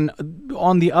there? And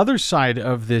on the other side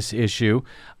of this issue,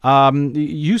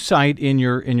 you cite in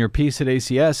your piece at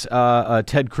ACS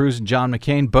Ted Cruz and John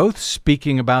McCain both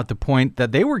speaking about the point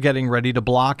that they were getting ready to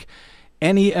block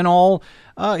any and all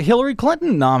Hillary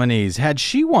Clinton nominees had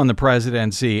she won the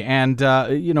presidency. And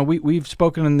we've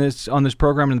spoken on this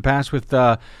program in the past with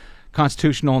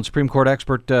constitutional and Supreme Court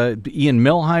expert Ian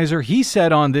Millhiser. He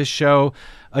said on this show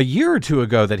a year or two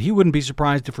ago that he wouldn't be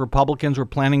surprised if Republicans were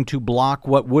planning to block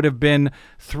what would have been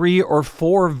 3 or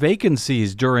 4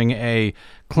 vacancies during a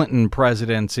Clinton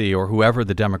presidency or whoever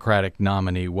the Democratic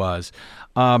nominee was.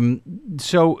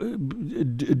 So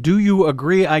do you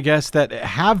agree, I guess, that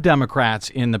have Democrats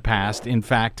in the past, in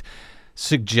fact,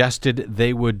 suggested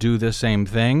they would do the same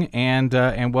thing? And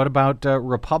what about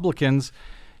Republicans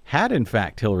had, in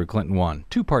fact, Hillary Clinton won?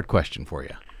 Two-part question for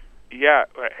you. Yeah,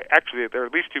 actually, there are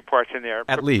at least two parts in there.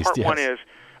 At least, part yes. one is,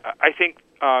 I think,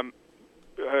 Schumer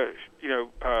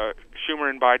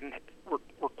and Biden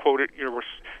were quoted, were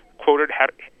quoted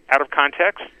out of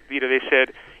context. They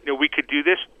said, we could do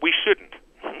this, we shouldn't.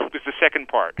 This is the second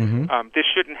part. Mm-hmm. This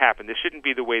shouldn't happen. This shouldn't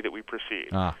be the way that we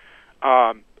proceed.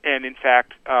 And in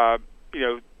fact,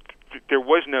 there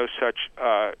was no such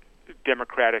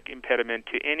Democratic impediment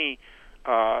to any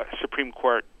Supreme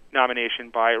Court nomination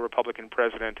by a Republican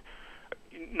president.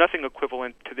 Nothing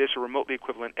equivalent to this or remotely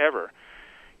equivalent ever.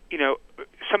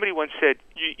 Somebody once said,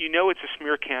 it's a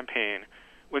smear campaign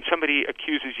when somebody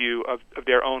accuses you of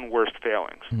their own worst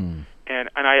failings. And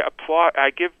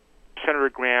I give Senator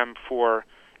Graham for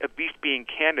at least being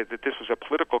candid that this was a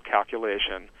political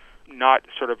calculation, not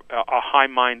sort of a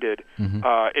high-minded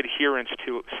adherence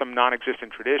to some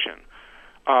non-existent tradition.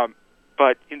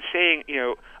 But in saying,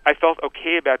 I felt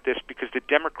okay about this because the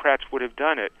Democrats would have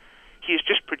done it, he is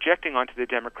just projecting onto the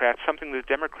Democrats something the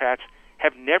Democrats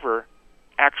have never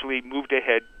actually moved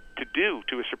ahead to do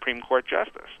to a Supreme Court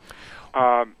justice.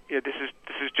 This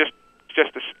is just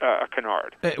a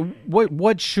canard.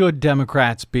 What should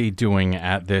Democrats be doing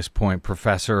at this point,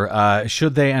 Professor?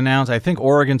 Should they announce? I think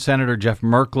Oregon Senator Jeff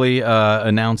Merkley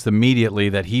announced immediately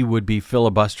that he would be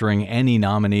filibustering any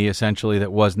nominee, essentially,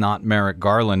 that was not Merrick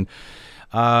Garland.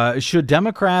 Should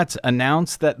Democrats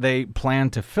announce that they plan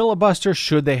to filibuster?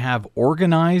 Should they have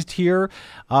organized here?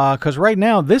 Because right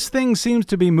now, this thing seems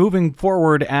to be moving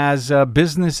forward as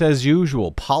business as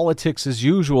usual, politics as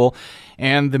usual,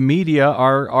 and the media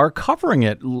are covering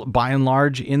it by and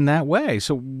large in that way.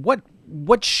 So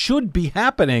what should be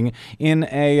happening in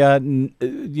a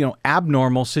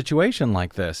abnormal situation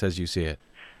like this, as you see it?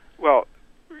 Well,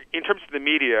 in terms of the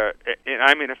media, and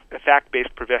I'm in a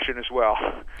fact-based profession as well.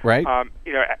 Right.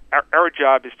 Our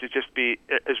job is to just be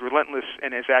as relentless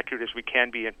and as accurate as we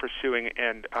can be in pursuing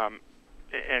and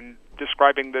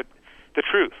describing the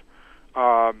truth.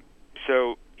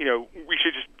 So we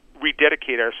should just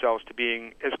rededicate ourselves to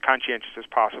being as conscientious as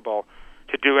possible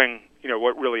to doing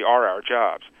what really are our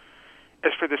jobs.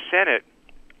 As for the Senate,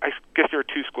 I guess there are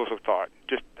two schools of thought.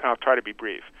 I'll try to be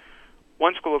brief.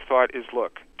 One school of thought is,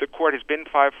 look, the court has been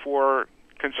 5-4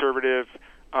 conservative.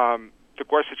 The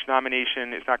Gorsuch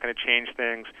nomination is not going to change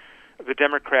things. The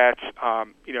Democrats,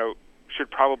 should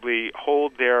probably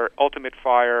hold their ultimate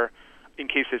fire in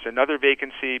case there's another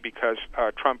vacancy because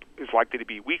Trump is likely to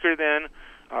be weaker then,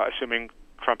 assuming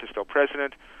Trump is still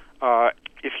president.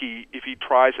 If he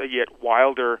tries a yet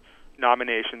wilder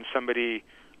nomination, somebody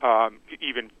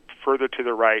even further to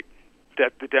the right,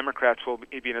 that the Democrats will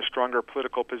be in a stronger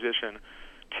political position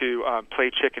to play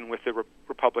chicken with the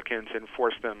Republicans and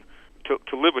force them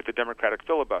to live with the Democratic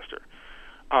filibuster.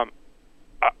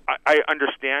 I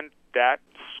understand that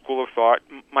school of thought.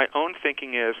 My own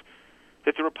thinking is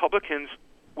that the Republicans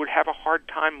would have a hard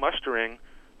time mustering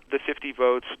the 50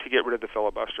 votes to get rid of the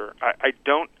filibuster. I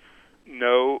don't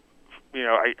know,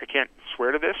 I can't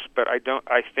swear to this, but I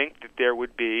think that there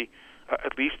would be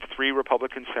at least 3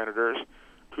 Republican senators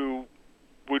who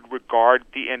would regard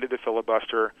the end of the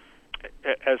filibuster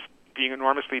as being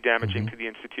enormously damaging to the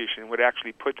institution, would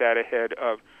actually put that ahead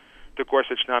of the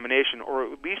Gorsuch nomination,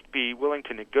 or at least be willing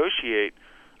to negotiate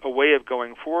a way of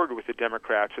going forward with the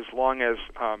Democrats as long as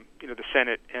the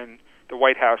Senate and the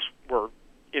White House were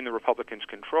in the Republicans'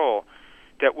 control,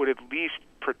 that would at least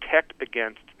protect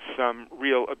against some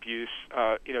real abuse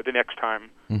the next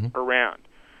time around.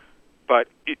 But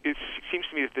it seems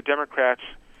to me that the Democrats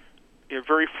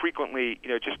very frequently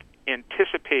just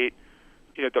anticipate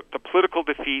the political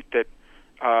defeat that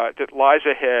lies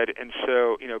ahead, and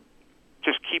so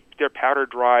just keep their powder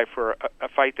dry for a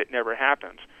fight that never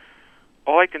happens.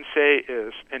 All I can say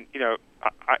is, and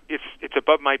it's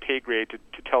above my pay grade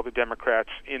to tell the Democrats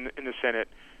in the Senate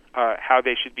how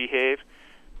they should behave,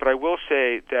 but I will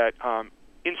say that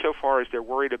insofar as they're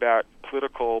worried about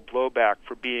political blowback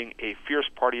for being a fierce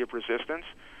party of resistance,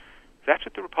 that's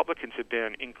what the Republicans have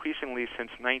been increasingly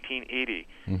since 1980.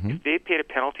 If they paid a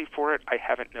penalty for it, I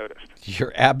haven't noticed.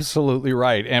 You're absolutely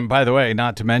right. And by the way,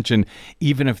 not to mention,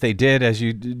 even if they did, as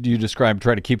you described,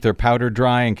 try to keep their powder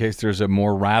dry in case there's a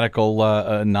more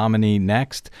radical nominee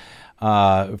next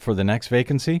for the next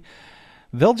vacancy,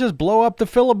 they'll just blow up the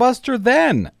filibuster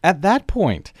then, at that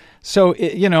point. So,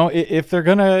 if they're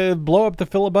going to blow up the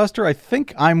filibuster, I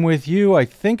think I'm with you. I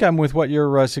think I'm with what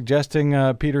you're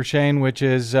suggesting, Peter Shane, which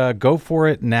is go for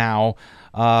it now.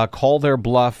 Call their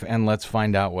bluff, and let's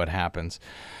find out what happens.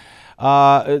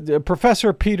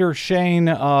 Professor Peter Shane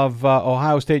of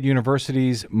Ohio State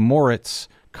University's Moritz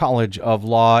College of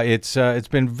Law. It's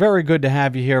been very good to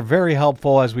have you here, very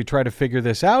helpful as we try to figure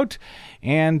this out.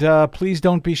 And please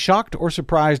don't be shocked or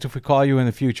surprised if we call you in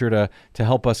the future to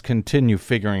help us continue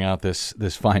figuring out this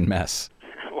fine mess.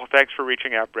 Well, thanks for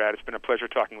reaching out, Brad. It's been a pleasure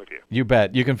talking with you. You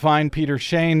bet. You can find Peter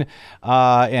Shane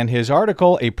and his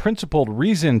article, A Principled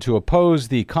Reason to Oppose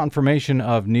the Confirmation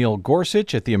of Neil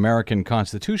Gorsuch at the American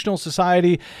Constitutional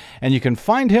Society. And you can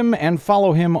find him and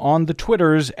follow him on the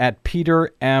Twitters at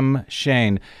Peter M.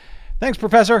 Shane. Thanks,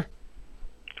 Professor.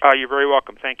 You're very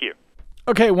welcome. Thank you.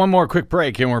 Okay, one more quick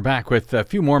break, and we're back with a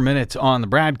few more minutes on the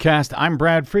BradCast. I'm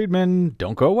Brad Friedman.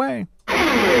 Don't go away.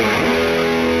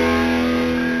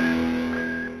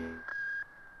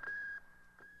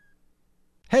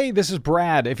 Hey, this is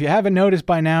Brad. If you haven't noticed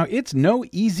by now, it's no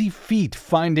easy feat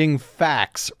finding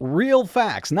facts, real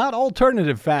facts, not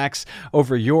alternative facts,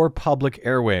 over your public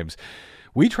airwaves.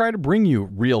 We try to bring you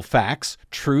real facts,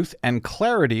 truth, and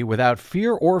clarity without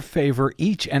fear or favor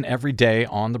each and every day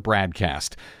on the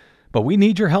BradCast. But we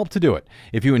need your help to do it.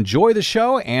 If you enjoy the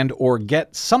show and or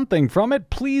get something from it,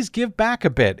 please give back a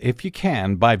bit if you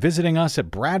can by visiting us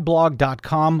at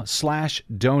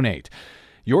bradblog.com/donate.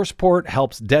 Your support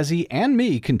helps Desi and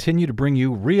me continue to bring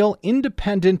you real,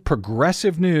 independent,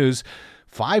 progressive news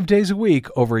 5 days a week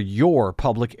over your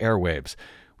public airwaves.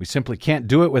 We simply can't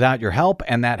do it without your help,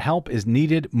 and that help is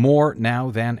needed more now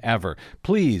than ever.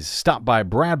 Please stop by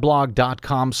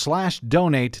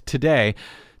bradblog.com/donate today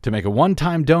to make a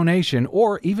one-time donation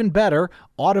or, even better,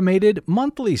 automated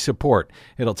monthly support.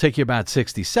 It'll take you about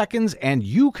 60 seconds, and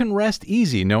you can rest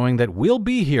easy knowing that we'll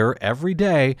be here every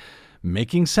day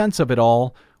making sense of it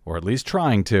all, or at least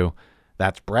trying to.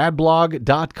 That's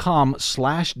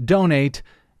bradblog.com/donate,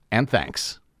 and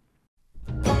thanks.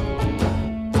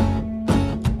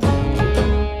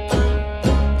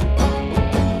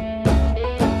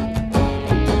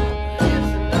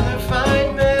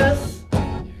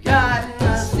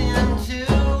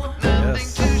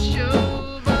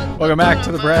 Welcome back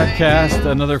to the BradCast.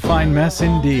 Another fine mess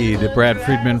indeed. Brad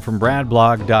Friedman from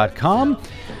bradblog.com.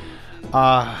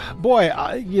 The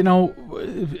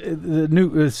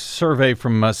new survey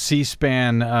from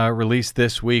C-SPAN released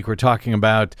this week. We're talking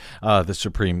about the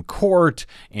Supreme Court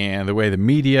and the way the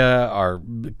media are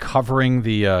covering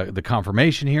the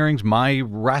confirmation hearings, my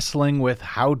wrestling with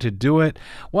how to do it.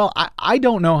 Well, I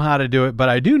don't know how to do it, but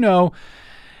I do know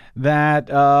that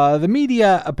the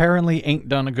media apparently ain't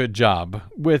done a good job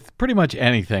with pretty much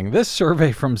anything. This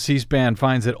survey from C-SPAN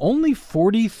finds that only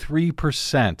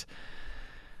 43%.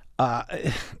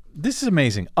 This is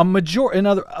amazing. A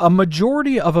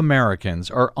majority of Americans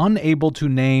are unable to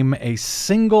name a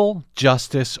single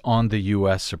justice on the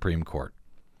U.S. Supreme Court.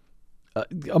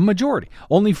 A majority.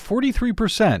 Only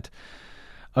 43%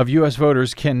 of U.S.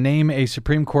 voters can name a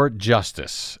Supreme Court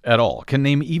justice at all, can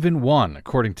name even one,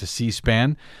 according to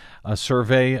C-SPAN, a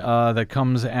survey that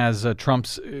comes as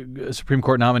Trump's Supreme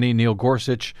Court nominee Neil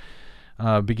Gorsuch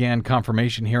began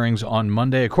confirmation hearings on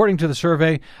Monday. According to the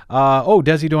survey,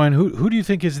 Desi Doyen, who do you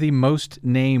think is the most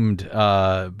named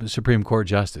Supreme Court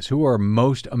justice? Who are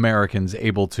most Americans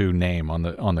able to name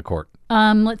on the court?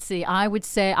 Let's see. I would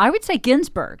say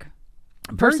Ginsburg.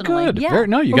 Very personally. good. Yeah.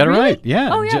 No, you got it really? right. Yeah.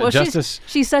 Oh, yeah. Well, Justice,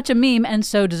 she's such a meme, and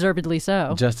so deservedly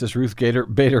so. Justice Ruth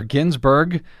Bader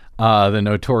Ginsburg, the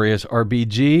notorious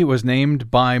RBG, was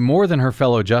named by more than her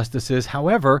fellow justices.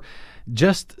 However,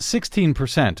 just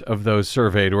 16% of those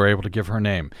surveyed were able to give her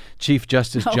name. Chief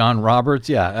Justice John Roberts,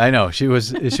 yeah, I know. She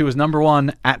was number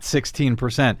one at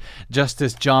 16%.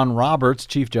 Justice John Roberts,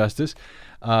 Chief Justice,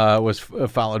 was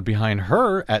followed behind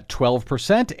her at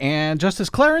 12%. And Justice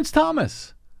Clarence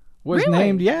Thomas was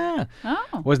named,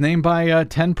 was named by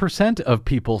 10% of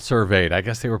people surveyed. I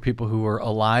guess they were people who were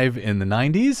alive in the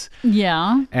 90s.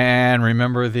 Yeah. And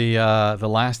remember the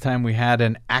last time we had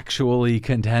an actually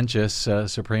contentious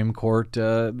Supreme Court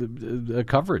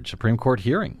coverage, Supreme Court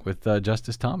hearing with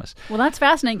Justice Thomas. Well, that's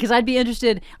fascinating because I'd be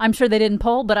interested, I'm sure they didn't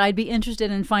poll, but I'd be interested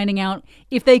in finding out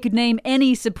if they could name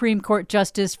any Supreme Court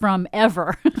justice from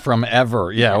ever. From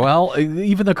ever, yeah. Well,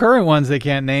 even the current ones they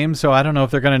can't name, so I don't know if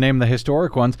they're going to name the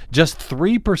historic ones. Just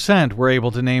 3% were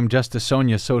able to name Justice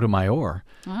Sonia Sotomayor.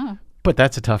 Oh. But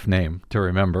that's a tough name to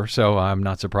remember, so I'm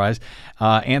not surprised.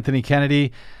 Anthony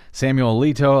Kennedy, Samuel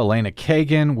Alito, Elena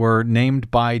Kagan were named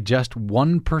by just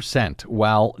 1%,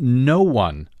 while no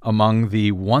one among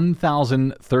the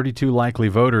 1,032 likely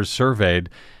voters surveyed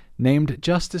named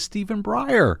Justice Stephen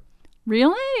Breyer.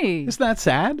 Really? Isn't that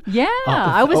sad? Yeah,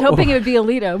 I was hoping it would be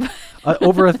Alito.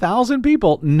 Over 1,000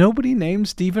 people, nobody named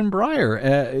Stephen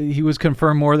Breyer. He was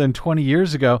confirmed more than 20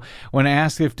 years ago. When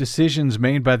asked if decisions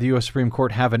made by the U.S. Supreme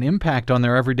Court have an impact on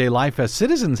their everyday life as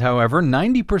citizens, however,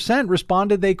 90%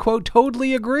 responded they, quote,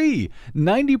 totally agree.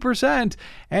 90%.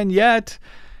 And yet,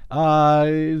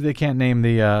 they can't name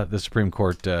the Supreme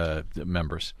Court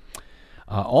members.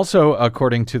 Also,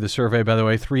 according to the survey, by the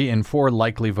way, 3 in 4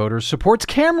 likely voters supports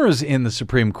cameras in the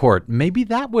Supreme Court. Maybe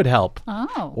that would help.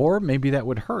 Oh. Or maybe that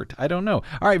would hurt. I don't know.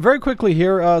 All right, very quickly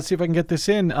here, see if I can get this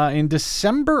in. In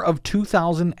December of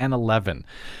 2011,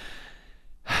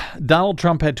 Donald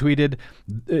Trump had tweeted,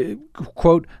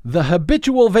 quote, "The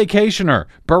habitual vacationer,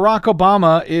 Barack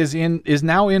Obama, is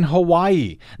now in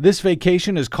Hawaii. This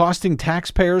vacation is costing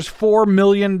taxpayers $4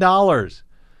 million.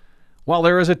 While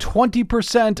there is a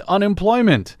 20%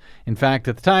 unemployment. In fact,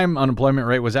 at the time, unemployment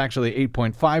rate was actually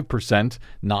 8.5%,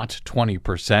 not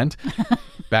 20%.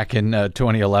 Back in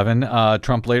 2011,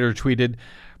 Trump later tweeted,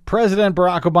 President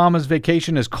Barack Obama's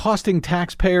vacation is costing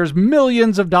taxpayers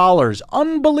millions of dollars.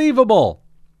 Unbelievable.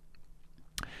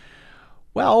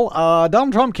 Well,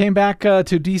 Donald Trump came back to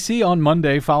D.C. on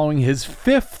Monday following his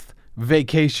 5th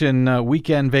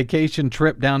weekend vacation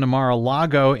trip down to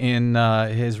Mar-a-Lago in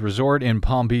his resort in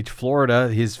Palm Beach, Florida.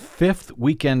 His 5th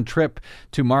weekend trip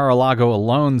to Mar-a-Lago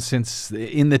alone since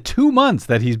in the 2 months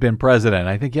that he's been president.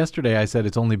 I think yesterday I said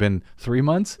it's only been 3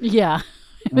 months. Yeah.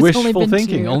 Wishful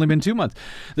thinking. Only been 2 months.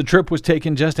 The trip was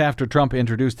taken just after Trump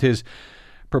introduced his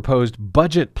proposed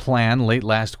budget plan late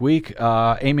last week,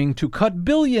 aiming to cut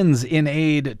billions in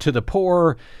aid to the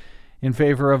poor in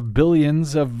favor of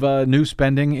billions of new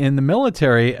spending in the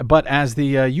military. But as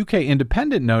the UK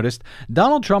Independent noticed,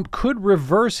 Donald Trump could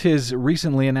reverse his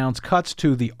recently announced cuts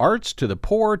to the arts, to the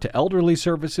poor, to elderly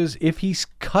services if he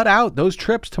cut out those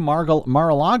trips to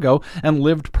Mar-a-Lago and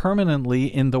lived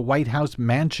permanently in the White House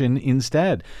mansion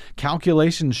instead.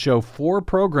 Calculations show 4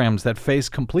 programs that face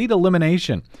complete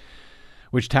elimination,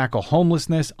 which tackle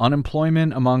homelessness,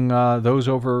 unemployment among those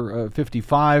over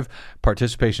 55,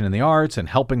 participation in the arts, and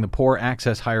helping the poor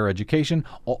access higher education.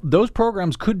 Those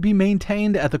programs could be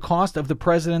maintained at the cost of the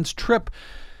president's trip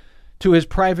to his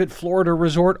private Florida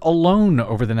resort alone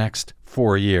over the next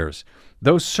 4 years.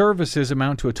 Those services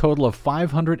amount to a total of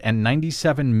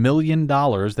 $597 million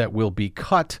that will be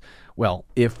cut, well,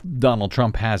 if Donald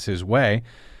Trump has his way.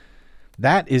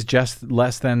 That is just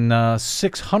less than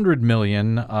 $600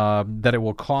 million that it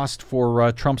will cost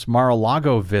for Trump's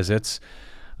Mar-a-Lago visits,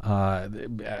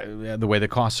 the way the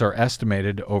costs are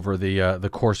estimated over the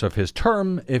course of his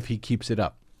term if he keeps it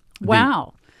up.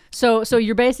 Wow. So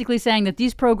you're basically saying that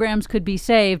these programs could be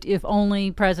saved if only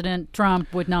President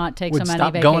Trump would not take so many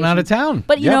vacations. Would stop going out of town.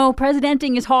 But, you know,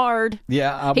 presidenting is hard.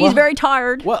 Yeah. He's very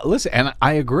tired. Well, listen, and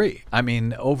I agree. I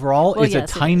mean, overall, it's a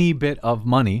tiny bit of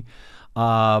money.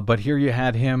 But here you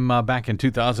had him back in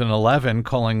 2011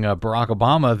 calling Barack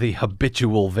Obama the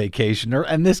habitual vacationer,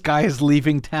 and this guy is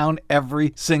leaving town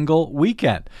every single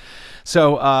weekend.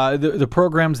 So the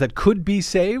programs that could be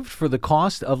saved for the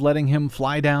cost of letting him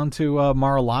fly down to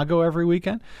Mar-a-Lago every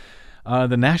weekend,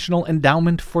 the National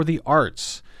Endowment for the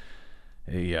Arts.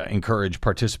 Encourage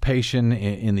participation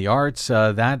in the arts.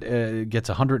 That gets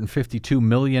 $152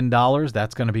 million.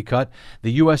 That's going to be cut.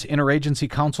 The U.S. Interagency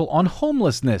Council on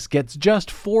Homelessness gets just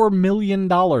 $4 million.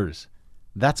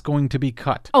 That's going to be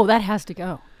cut. Oh, that has to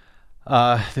go.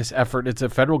 This effort, it's a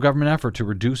federal government effort to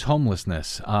reduce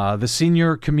homelessness. The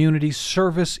Senior Community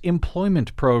Service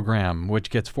Employment Program, which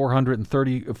gets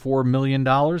 $434 million.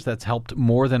 That's helped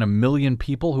more than 1 million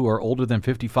people who are older than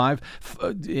 55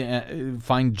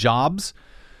 find jobs.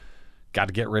 Got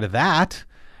to get rid of that.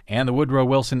 And the Woodrow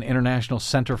Wilson International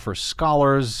Center for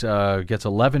Scholars gets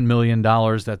 $11 million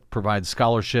that provides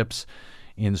scholarships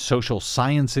in social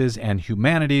sciences and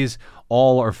humanities.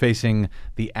 All are facing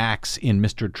the axe in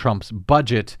Mr. Trump's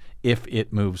budget if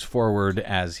it moves forward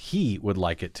as he would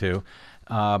like it to.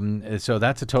 So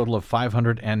that's a total of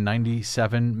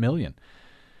 $597 million.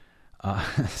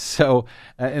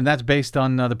 And that's based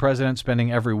on the president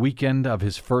spending every weekend of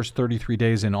his first 33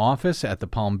 days in office at the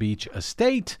Palm Beach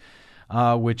estate,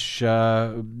 which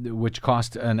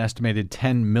cost an estimated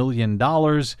 $10 million.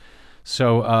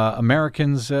 So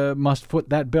Americans must foot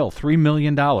that bill, $3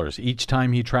 million each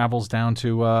time he travels down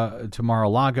to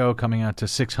Mar-a-Lago, coming out to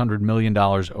 $600 million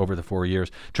over the 4 years.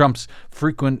 Trump's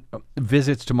frequent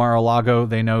visits to Mar-a-Lago,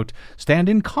 they note, stand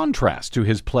in contrast to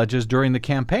his pledges during the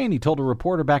campaign. He told a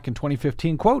reporter back in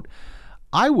 2015, quote,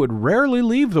 I would rarely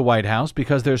leave the White House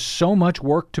because there's so much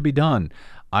work to be done.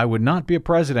 I would not be a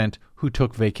president who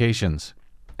took vacations.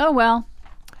 Oh, well.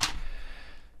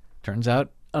 Turns out,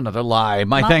 another lie.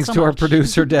 My thanks to our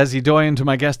producer, Desi Doyen, to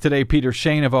my guest today, Peter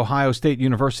Shane of Ohio State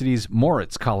University's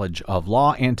Moritz College of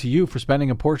Law, and to you for spending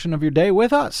a portion of your day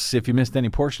with us. If you missed any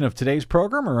portion of today's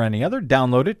program or any other,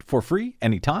 download it for free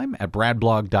anytime at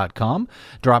bradblog.com.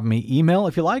 Drop me email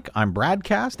if you like. I'm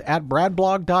BradCast at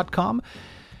bradblog.com.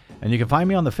 And you can find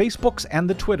me on the Facebooks and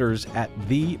the Twitters at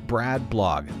The Brad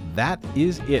Blog. That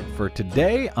is it for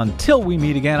today. Until we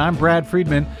meet again, I'm Brad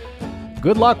Friedman.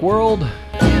 Good luck, world.